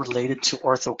valuable related to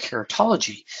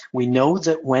orthokeratology. We know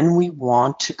that when we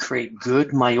want to create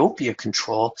good myopia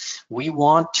control, we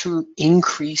want to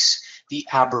increase the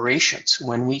aberrations.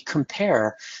 When we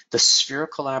compare the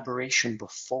spherical aberration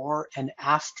before and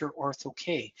after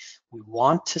ortho-K, we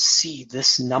want to see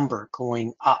this number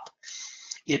going up.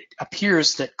 It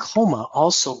appears that coma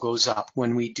also goes up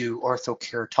when we do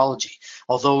orthokeratology.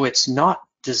 Although it's not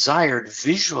desired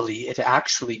visually, it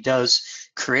actually does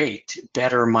create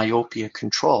better myopia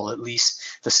control. At least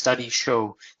the studies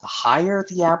show the higher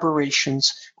the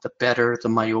aberrations, the better the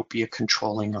myopia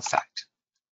controlling effect.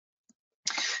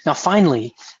 Now,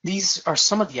 finally, these are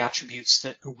some of the attributes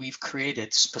that we've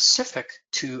created specific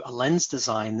to a lens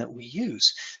design that we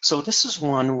use. So this is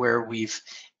one where we've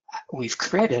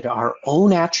created our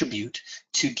own attribute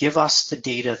to give us the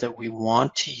data that we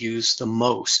want to use the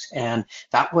most, and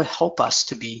that will help us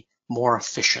to be more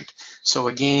efficient. So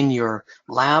again, your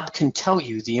lab can tell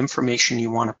you the information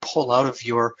you want to pull out of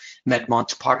your Medmont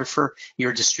topographer.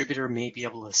 Your distributor may be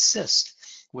able to assist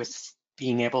with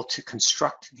being able to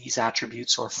construct these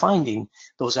attributes or finding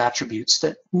those attributes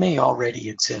that may already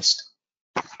exist.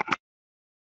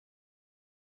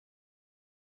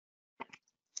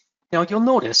 Now you'll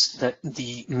notice that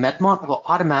the Medmont will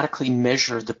automatically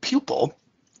measure the pupil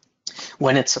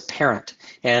when it's apparent.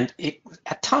 And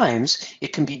at times,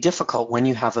 it can be difficult when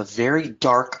you have a very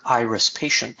dark iris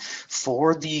patient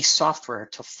for the software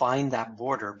to find that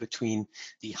border between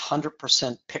the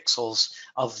 100% pixels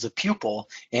of the pupil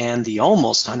and the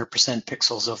almost 100%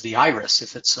 pixels of the iris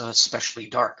if it's especially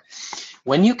dark.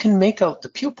 When you can make out the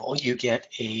pupil, you get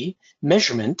a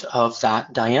measurement of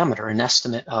that diameter, an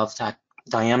estimate of that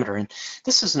diameter. And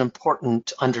this is an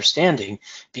important understanding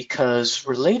because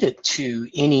related to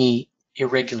any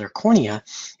irregular cornea,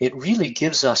 it really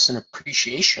gives us an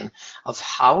appreciation of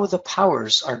how the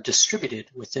powers are distributed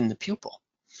within the pupil.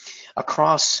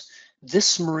 Across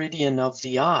this meridian of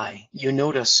the eye, you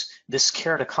notice this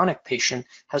keratoconic patient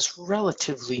has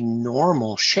relatively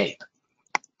normal shape.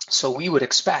 So we would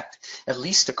expect, at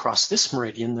least across this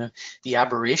meridian, the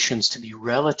aberrations to be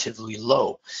relatively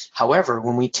low. However,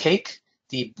 when we take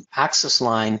the axis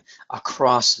line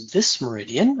across this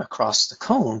meridian, across the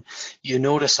cone, you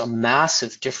notice a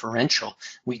massive differential.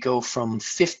 We go from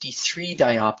 53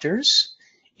 diopters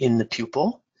in the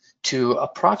pupil to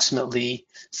approximately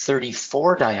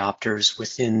 34 diopters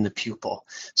within the pupil.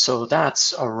 So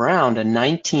that's around a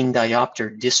 19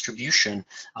 diopter distribution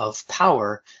of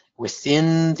power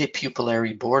within the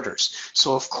pupillary borders.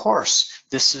 So of course,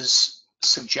 this is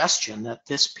suggestion that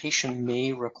this patient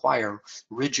may require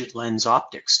rigid lens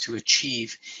optics to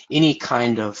achieve any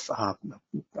kind of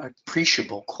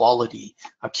appreciable quality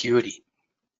acuity.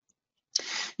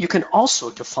 You can also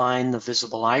define the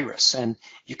visible iris, and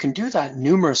you can do that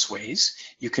numerous ways.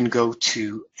 You can go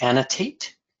to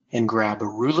annotate and grab a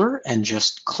ruler and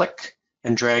just click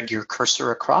and drag your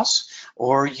cursor across,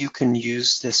 or you can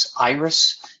use this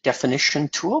iris definition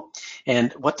tool.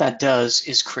 And what that does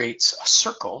is creates a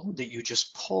circle that you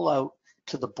just pull out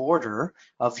to the border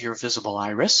of your visible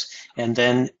iris, and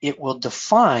then it will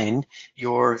define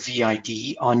your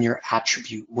VID on your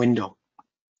attribute window.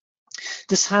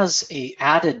 This has an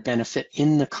added benefit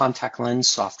in the contact lens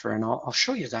software, and I'll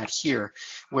show you that here,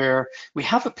 where we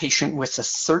have a patient with a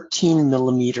 13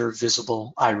 millimeter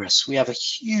visible iris. We have a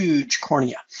huge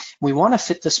cornea. We want to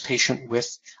fit this patient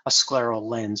with a scleral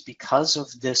lens because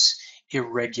of this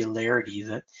irregularity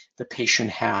that the patient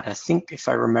had. I think, if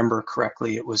I remember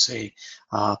correctly, it was a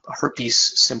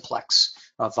herpes simplex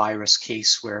virus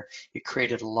case where it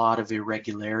created a lot of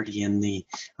irregularity in the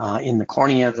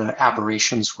cornea. The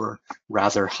aberrations were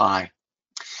rather high.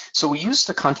 So we used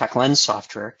the contact lens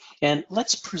software, and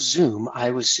let's presume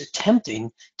I was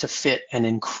attempting to fit an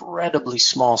incredibly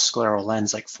small scleral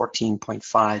lens, like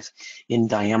 14.5 in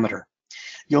diameter.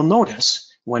 You'll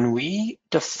notice when we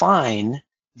define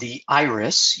the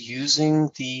iris using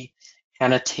the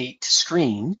annotate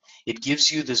screen, it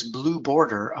gives you this blue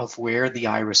border of where the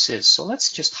iris is. So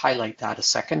let's just highlight that a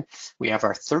second. We have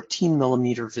our 13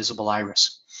 millimeter visible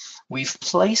iris. We've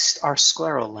placed our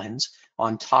scleral lens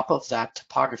on top of that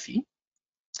topography.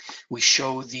 We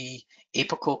show the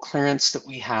apical clearance that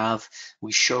we have.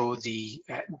 We show the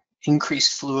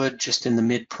increased fluid just in the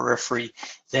mid-periphery.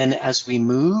 Then as we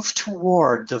move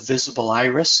toward the visible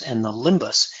iris and the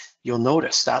limbus, you'll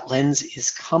notice that lens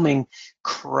is coming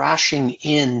crashing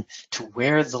in to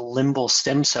where the limbal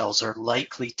stem cells are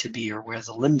likely to be, or where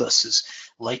the limbus is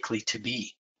likely to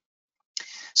be.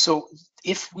 So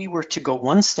if we were to go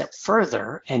one step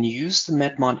further and use the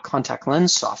Medmont contact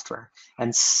lens software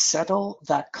and settle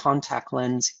that contact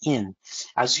lens in,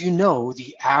 as you know,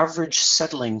 the average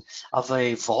settling of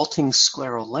a vaulting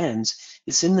scleral lens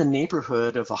is in the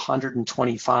neighborhood of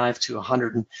 125 to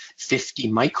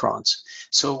 150 microns.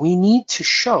 So we need to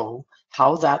show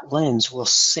how that lens will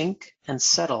sink and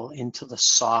settle into the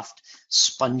soft,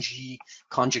 spongy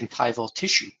conjunctival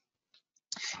tissue.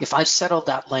 If I've settled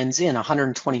that lens in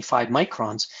 125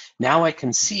 microns, now I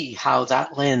can see how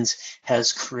that lens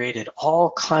has created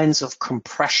all kinds of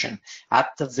compression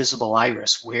at the visible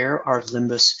iris where our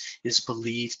limbus is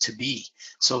believed to be.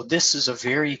 So this is a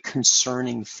very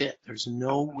concerning fit. There's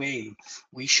no way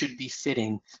we should be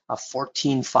fitting a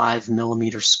 14.5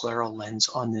 millimeter scleral lens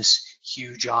on this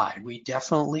huge eye. We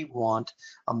definitely want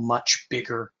a much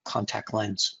bigger contact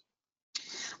lens.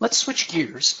 Let's switch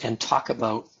gears and talk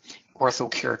about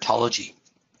orthokeratology.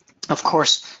 Of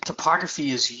course, topography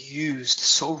is used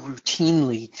so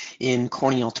routinely in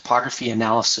corneal topography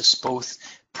analysis, both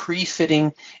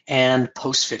pre-fitting and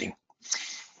post-fitting.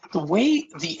 The way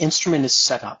the instrument is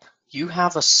set up, you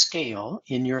have a scale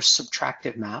in your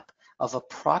subtractive map of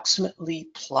approximately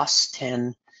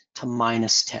 +10 to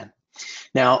 -10.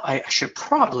 Now, I should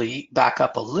probably back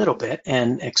up a little bit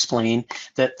and explain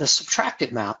that the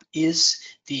subtractive map is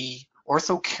the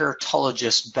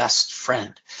orthokeratologist's best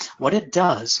friend. What it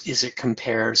does is it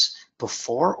compares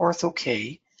before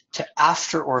ortho-K to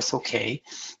after ortho-K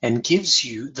and gives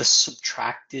you the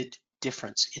subtracted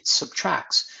difference. It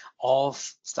subtracts all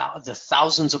the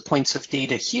thousands of points of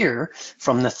data here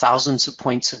from the thousands of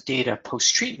points of data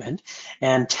post-treatment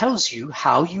and tells you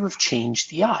how you have changed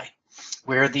the eye.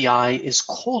 Where the eye is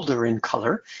colder in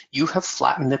color, you have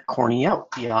flattened the cornea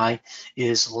out. The eye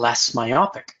is less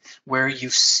myopic. Where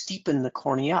you've steepened the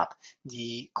cornea up,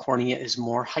 the cornea is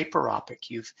more hyperopic.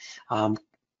 You've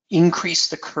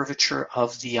increased the curvature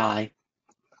of the eye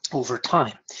over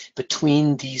time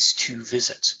between these two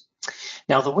visits.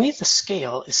 Now, the way the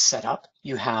scale is set up,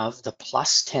 you have the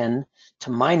 +10 to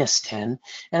 -10,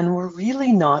 and we're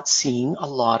really not seeing a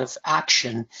lot of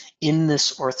action in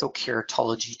this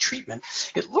orthokeratology treatment.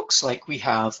 It looks like we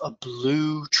have a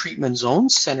blue treatment zone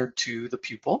centered to the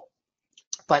pupil,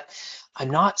 but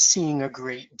I'm not seeing a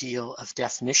great deal of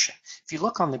definition. If you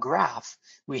look on the graph,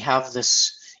 we have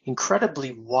this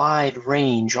incredibly wide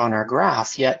range on our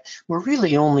graph, yet we're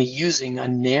really only using a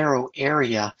narrow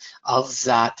area of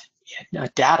that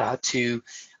data to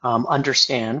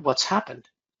understand what's happened.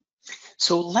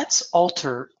 So let's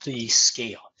alter the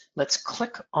scale. Let's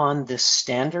click on this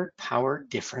standard power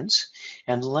difference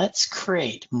and let's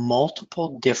create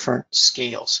multiple different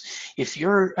scales. If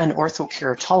you're an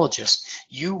orthokeratologist,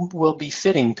 you will be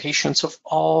fitting patients of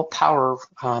all power,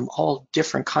 all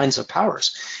different kinds of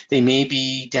powers. They may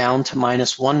be down to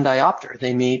 -1 diopter.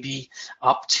 They may be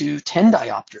up to 10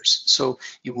 diopters. So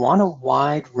you want a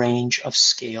wide range of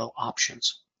scale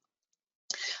options.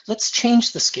 Let's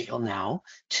change the scale now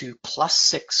to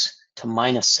 +6 to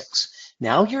 -6.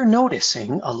 Now you're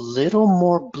noticing a little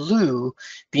more blue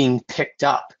being picked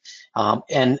up.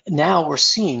 And now we're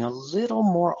seeing a little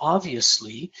more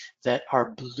obviously that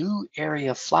our blue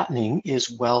area flattening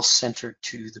is well centered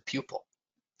to the pupil.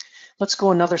 Let's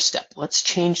go another step. Let's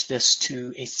change this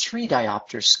to a 3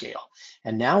 diopter scale.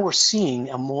 And now we're seeing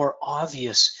a more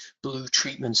obvious blue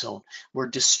treatment zone. We're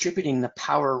distributing the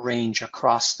power range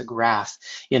across the graph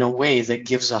in a way that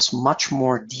gives us much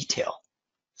more detail.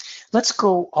 Let's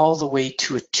go all the way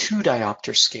to a 2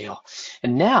 diopter scale.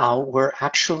 And now we're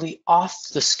actually off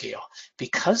the scale.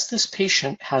 Because this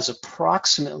patient has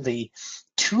approximately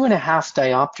 2.5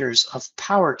 diopters of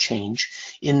power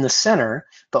change in the center,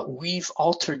 but we've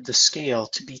altered the scale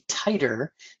to be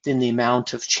tighter than the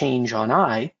amount of change on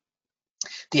eye,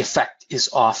 the effect is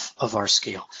off of our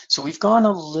scale. So we've gone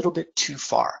a little bit too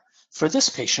far. For this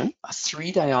patient, a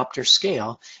 3 diopter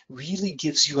scale really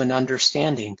gives you an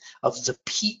understanding of the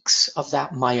peaks of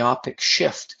that myopic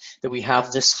shift, that we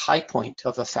have this high point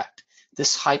of effect,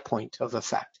 this high point of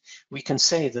effect. We can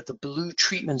say that the blue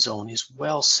treatment zone is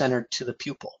well centered to the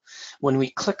pupil. When we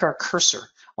click our cursor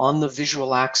on the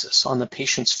visual axis, on the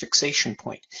patient's fixation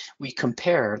point, we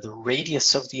compare the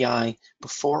radius of the eye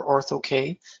before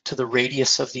ortho-K to the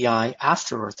radius of the eye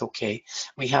after ortho-K.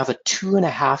 We have a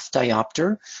 2.5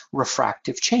 diopter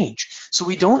refractive change. So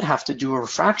we don't have to do a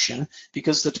refraction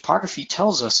because the topography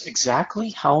tells us exactly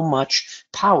how much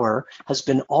power has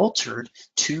been altered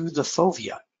to the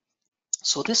fovea.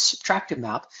 So this subtractive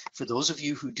map, for those of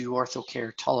you who do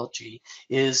orthokeratology,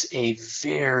 is a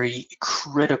very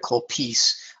critical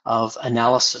piece of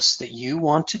analysis that you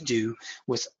want to do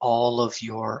with all of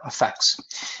your effects.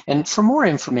 And for more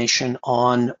information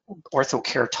on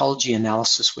orthokeratology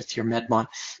analysis with your Medmont,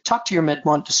 talk to your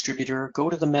Medmont distributor, go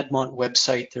to the Medmont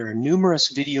website. There are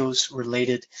numerous videos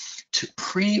related to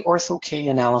pre-ortho-K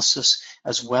analysis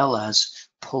as well as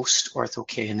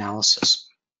post-ortho-K analysis.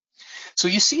 So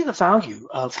you see the value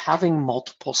of having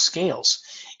multiple scales.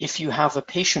 If you have a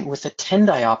patient with a 10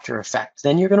 diopter effect,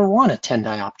 then you're going to want a 10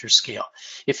 diopter scale.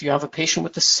 If you have a patient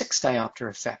with a 6 diopter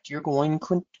effect, you're going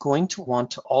to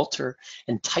want to alter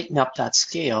and tighten up that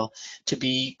scale to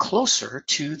be closer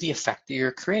to the effect that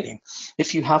you're creating.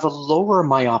 If you have a lower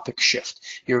myopic shift,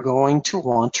 you're going to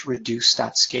want to reduce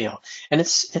that scale. And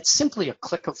it's simply a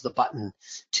click of the button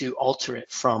to alter it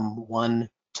from one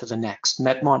to the next.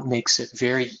 Medmont makes it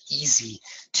very easy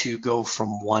to go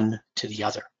from one to the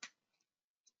other.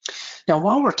 Now,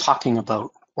 while we're talking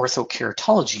about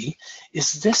orthokeratology,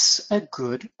 is this a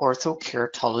good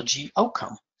orthokeratology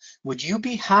outcome? Would you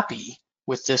be happy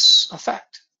with this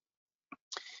effect?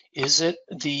 Is it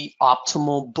the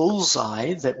optimal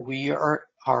bullseye that we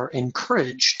are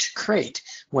encouraged to create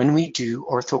when we do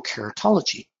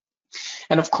orthokeratology?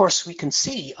 And of course, we can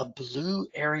see a blue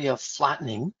area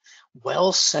flattening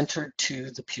well centered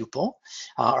to the pupil.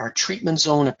 Our treatment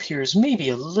zone appears maybe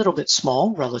a little bit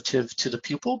small relative to the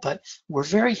pupil, but we're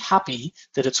very happy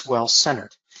that it's well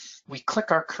centered. We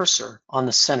click our cursor on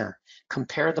the center,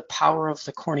 compare the power of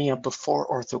the cornea before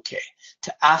ortho-K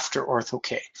to after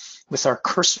ortho-K. With our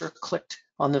cursor clicked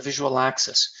on the visual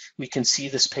axis, we can see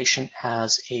this patient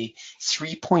has a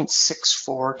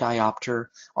 3.64 diopter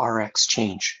RX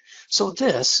change. So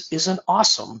this is an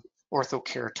awesome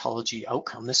orthokeratology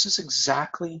outcome. This is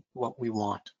exactly what we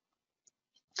want.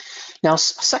 Now, a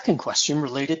second question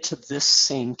related to this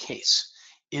same case.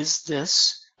 Is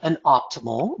this an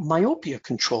optimal myopia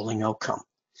controlling outcome?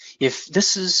 If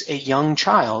this is a young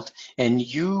child and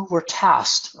you were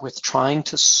tasked with trying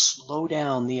to slow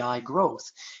down the eye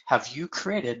growth, have you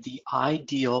created the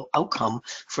ideal outcome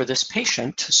for this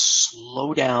patient to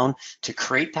slow down, to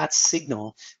create that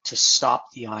signal to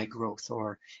stop the eye growth,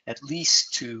 or at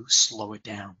least to slow it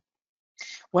down?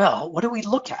 Well, what do we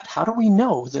look at? How do we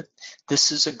know that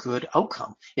this is a good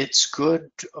outcome? It's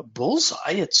good bullseye.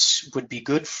 It would be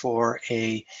good for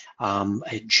a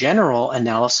general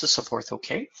analysis of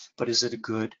ortho-K, but is it a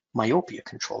good myopia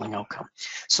controlling outcome?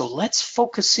 So let's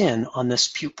focus in on this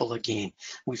pupil again.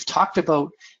 We've talked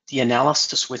about the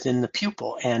analysis within the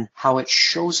pupil and how it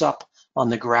shows up on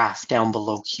the graph down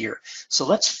below here. So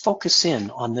let's focus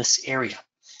in on this area.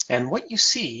 And what you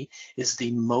see is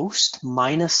the most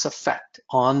minus effect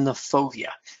on the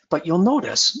fovea. But you'll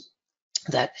notice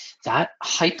that that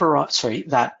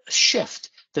shift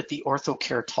that the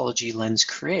orthokeratology lens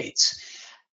creates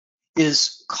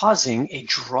is causing a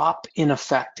drop in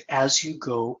effect as you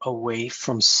go away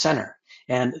from center.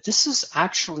 And this is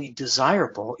actually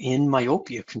desirable in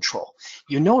myopia control.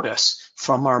 You notice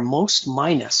from our most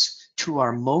minus to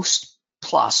our most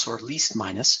plus or least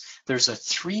minus, there's a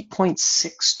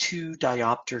 3.62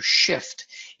 diopter shift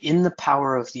in the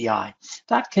power of the eye.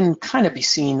 That can kind of be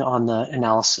seen on the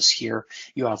analysis here.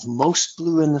 You have most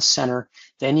blue in the center,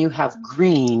 then you have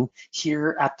green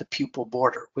here at the pupil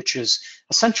border, which is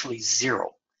essentially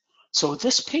 0. So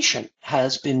this patient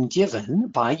has been given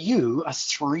by you a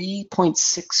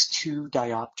 3.62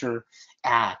 diopter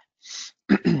add.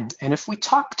 And if we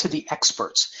talk to the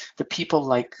experts, the people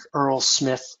like Earl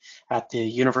Smith at the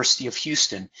University of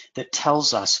Houston, that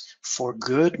tells us for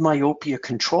good myopia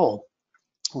control,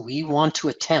 we want to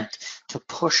attempt to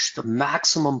push the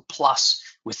maximum plus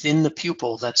within the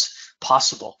pupil that's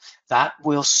possible. That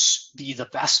will be the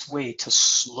best way to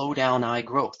slow down eye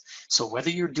growth. So whether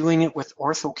you're doing it with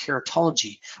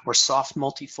orthokeratology or soft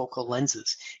multifocal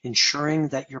lenses, ensuring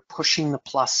that you're pushing the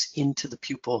plus into the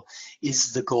pupil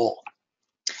is the goal.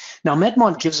 Now,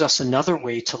 Medmont gives us another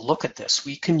way to look at this.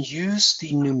 We can use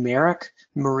the numeric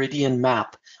meridian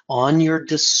map on your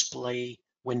display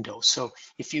window. So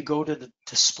if you go to the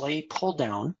display pull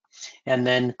down and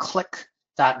then click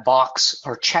that box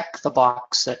or check the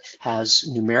box that has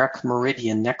numeric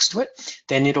meridian next to it,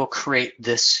 then it'll create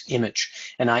this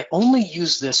image. And I only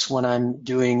use this when I'm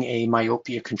doing a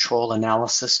myopia control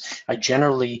analysis. I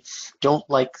generally don't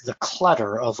like the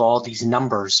clutter of all these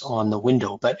numbers on the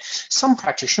window, but some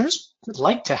practitioners would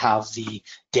like to have the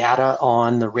data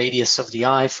on the radius of the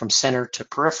eye from center to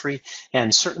periphery,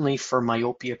 and certainly for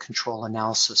myopia control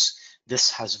analysis,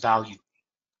 this has value.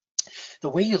 The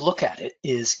way you look at it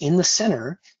is in the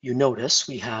center, you notice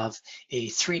we have a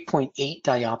 3.8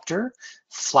 diopter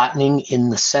flattening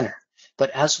in the center. But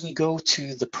as we go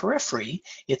to the periphery,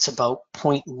 it's about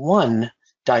 0.1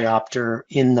 diopter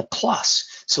in the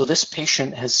plus. So this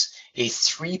patient has a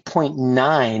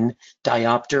 3.9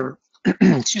 diopter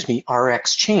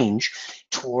RX change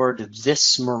toward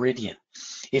this meridian.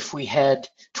 If we head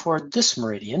toward this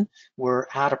meridian, we're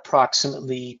at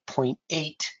approximately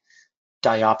 0.8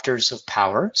 diopters of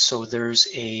power. So there's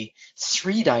a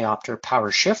 3 diopter power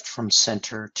shift from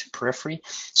center to periphery.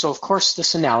 So of course,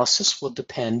 this analysis will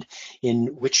depend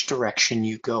in which direction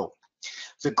you go.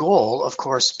 The goal, of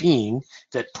course, being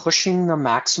that pushing the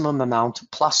maximum amount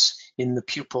of plus in the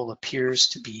pupil appears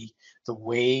to be the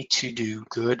way to do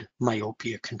good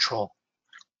myopia control.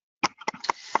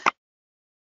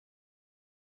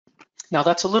 Now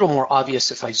that's a little more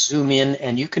obvious if I zoom in,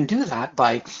 and you can do that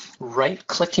by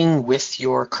right-clicking with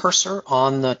your cursor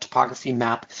on the topography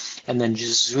map and then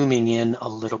just zooming in a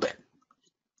little bit.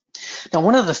 Now,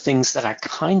 one of the things that I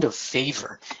kind of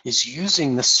favor is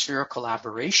using the spherical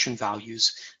aberration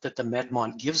values that the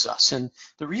Medmont gives us. And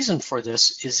the reason for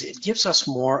this is it gives us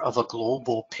more of a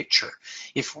global picture.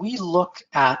 If we look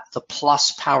at the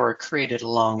plus power created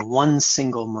along one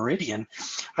single meridian,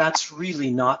 that's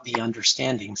really not the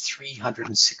understanding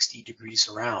 360 degrees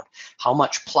around. How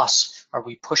much plus are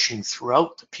we pushing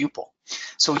throughout the pupil?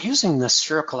 So using the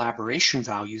spherical aberration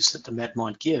values that the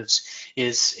Medmont gives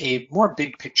is a more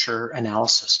big picture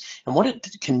analysis. And what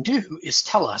it can do is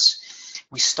tell us,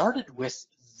 we started with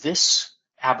this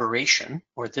aberration,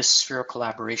 or this spherical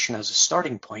aberration as a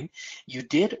starting point. You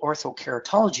did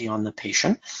orthokeratology on the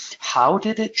patient. How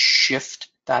did it shift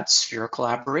that spherical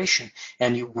aberration?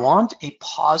 And you want a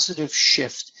positive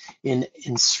shift in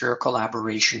spherical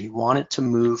aberration. You want it to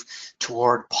move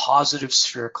toward positive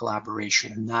spherical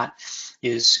aberration, and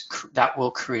that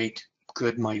will create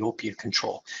good myopia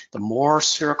control. The more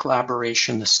spherical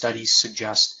aberration the studies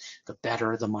suggest, the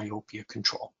better the myopia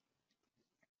control.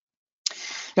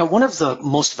 Now, one of the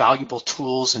most valuable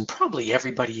tools, and probably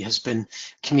everybody has been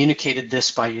communicated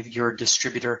this by your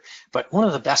distributor, but one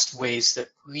of the best ways that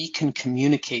we can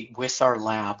communicate with our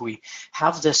lab, we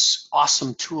have this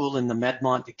awesome tool in the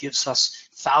Medmont that gives us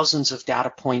thousands of data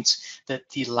points that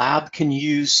the lab can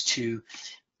use to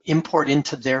import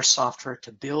into their software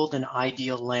to build an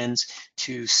ideal lens,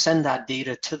 to send that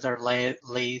data to their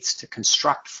lathes to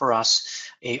construct for us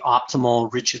a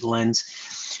optimal rigid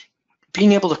lens.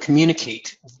 Being able to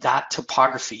communicate that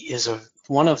topography is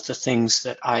one of the things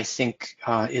that I think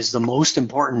is the most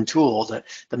important tool that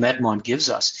the Medmont gives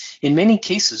us. In many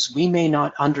cases, we may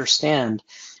not understand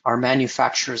our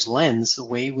manufacturer's lens the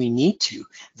way we need to.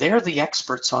 They're the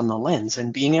experts on the lens,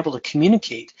 and being able to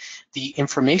communicate the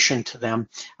information to them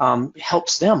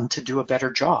helps them to do a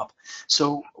better job.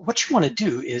 So what you want to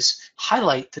do is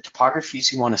highlight the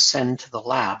topographies you want to send to the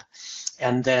lab.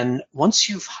 And then once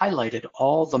you've highlighted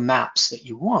all the maps that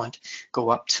you want, go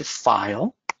up to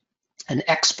File and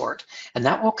Export, and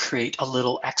that will create a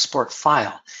little export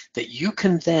file that you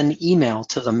can then email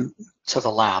to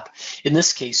the lab. In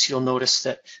this case, you'll notice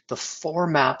that the 4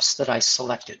 maps that I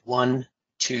selected, 1,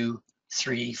 2,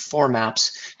 3, 4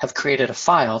 maps, have created a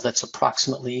file that's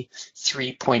approximately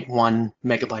 3.1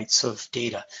 megabytes of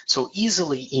data. So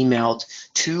easily emailed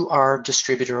to our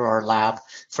distributor or our lab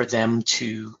for them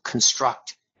to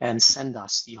construct and send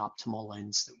us the optimal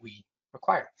lens that we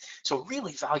require. So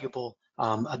really valuable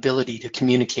ability to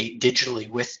communicate digitally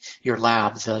with your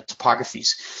lab, the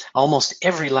topographies. Almost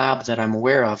every lab that I'm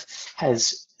aware of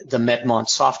has the Medmont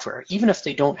software. Even if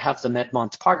they don't have the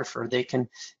Medmont Topographer, they can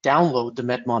download the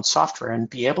Medmont software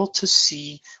and be able to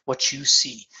see what you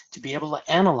see, to be able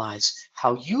to analyze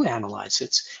how you analyze.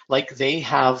 It's like they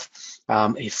have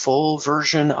a full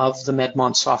version of the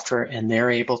Medmont software, and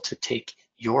they're able to take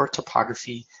your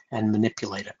topography and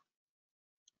manipulate it.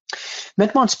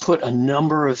 Medmont's put a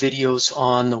number of videos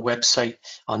on the website,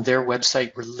 on their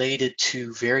website, related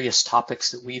to various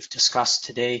topics that we've discussed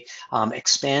today,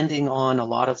 expanding on a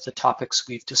lot of the topics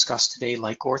we've discussed today,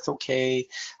 like ortho-K,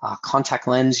 contact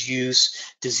lens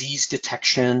use, disease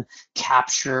detection,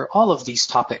 capture, all of these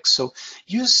topics. So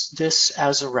use this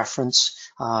as a reference,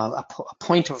 a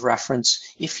point of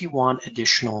reference if you want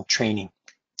additional training.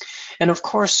 And of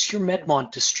course, your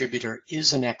Medmont distributor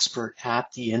is an expert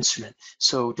at the instrument,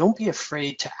 so don't be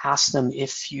afraid to ask them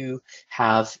if you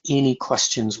have any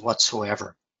questions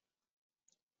whatsoever.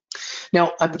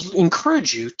 Now, I would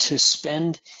encourage you to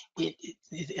spend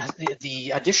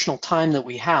the additional time that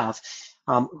we have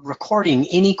recording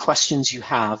any questions you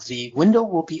have. The window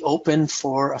will be open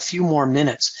for a few more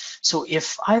minutes. So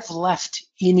if I've left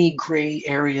any gray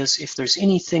areas, if there's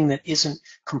anything that isn't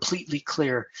completely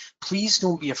clear, please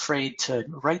don't be afraid to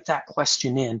write that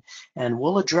question in, and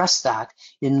we'll address that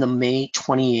in the May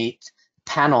 28th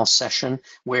panel session,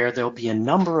 where there'll be a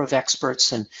number of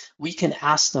experts and we can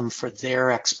ask them for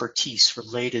their expertise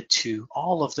related to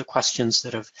all of the questions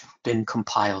that have been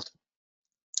compiled.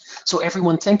 So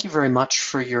everyone, thank you very much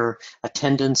for your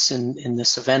attendance in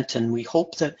this event, and we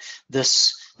hope that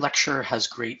this lecture has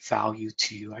great value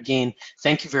to you. Again,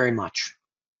 thank you very much.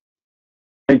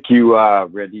 Thank you,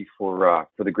 Randy, for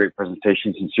the great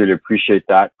presentation. Sincerely appreciate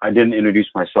that. I didn't introduce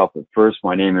myself at first.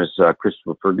 My name is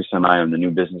Christopher Ferguson. I am the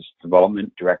new Business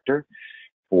Development Director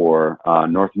for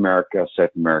North America,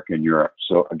 South America, and Europe.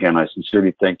 So again, I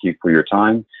sincerely thank you for your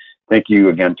time. Thank you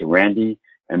again to Randy.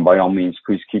 And by all means,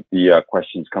 please keep the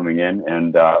questions coming in.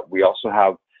 And we also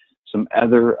have some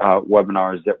other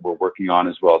webinars that we're working on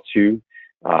as well, too.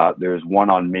 There's one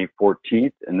on May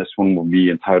 14th, and this one will be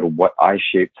entitled What Eye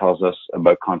Shape Tells Us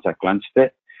About Contact Lens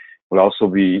Fit. We'll also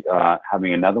be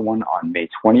having another one on May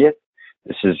 20th.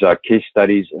 This is Case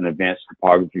Studies in Advanced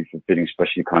Topography for Fitting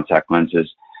Specialty Contact Lenses.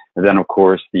 And then, of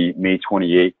course, the May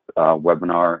 28th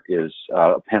webinar is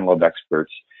a panel of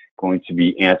experts going to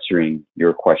be answering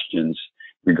your questions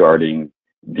regarding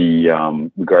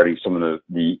regarding some of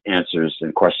the answers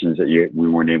and questions that we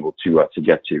weren't able to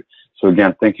get to. So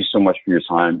again, thank you so much for your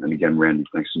time. And again, Randy,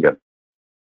 thanks again.